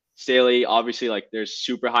 Staley, obviously, like, there's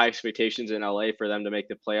super high expectations in LA for them to make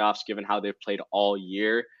the playoffs given how they've played all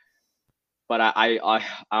year. But I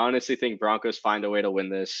honestly think Broncos find a way to win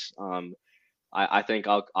this. I think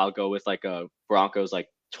I'll go with like a Broncos like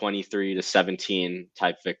 23-17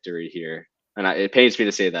 type victory here. And it pains me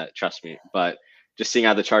to say that, trust me. But just seeing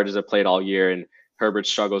how the Chargers have played all year and Herbert's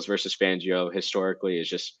struggles versus Fangio historically is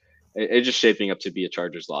just shaping up to be a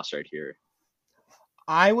Chargers loss right here.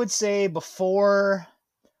 I would say before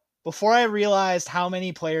I realized how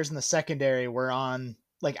many players in the secondary were on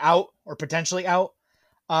like out or potentially out,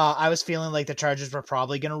 I was feeling like the Chargers were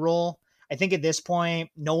probably going to roll. I think at this point,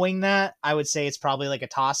 knowing that, I would say it's probably like a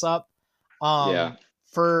toss-up.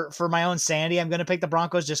 For my own sanity, I'm going to pick the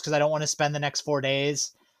Broncos just because I don't want to spend the next 4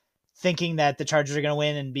 days thinking that the Chargers are going to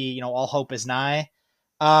win and be, all hope is nigh.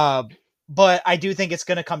 But I do think it's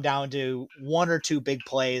going to come down to one or two big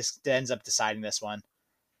plays that ends up deciding this one.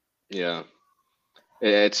 Yeah.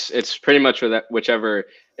 It's pretty much whichever.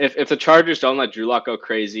 If the Chargers don't let Drew Lock go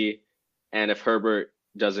crazy, and if Herbert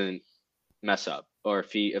doesn't mess up, or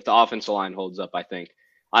if the offensive line holds up, I think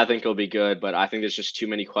it'll be good. But I think there's just too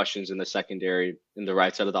many questions in the secondary, in the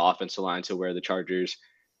right side of the offensive line, to where the Chargers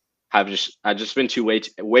have just been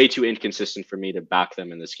way too inconsistent for me to back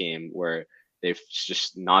them in this game, where they've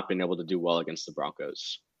just not been able to do well against the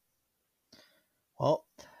Broncos. Well,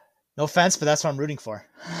 no offense, but that's what I'm rooting for.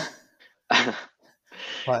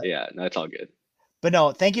 Yeah, no, it's all good. But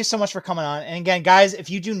no, thank you so much for coming on. And again, guys, if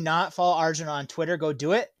you do not follow Arjun on Twitter, go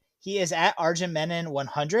do it. He is at Arjun Menon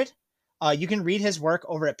 100. You can read his work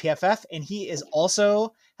over at PFF, and he is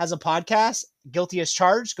also has a podcast, Guilty as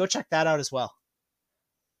Charged. Go check that out as well.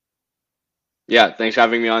 Yeah, thanks for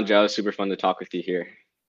having me on, Joe. Super fun to talk with you here.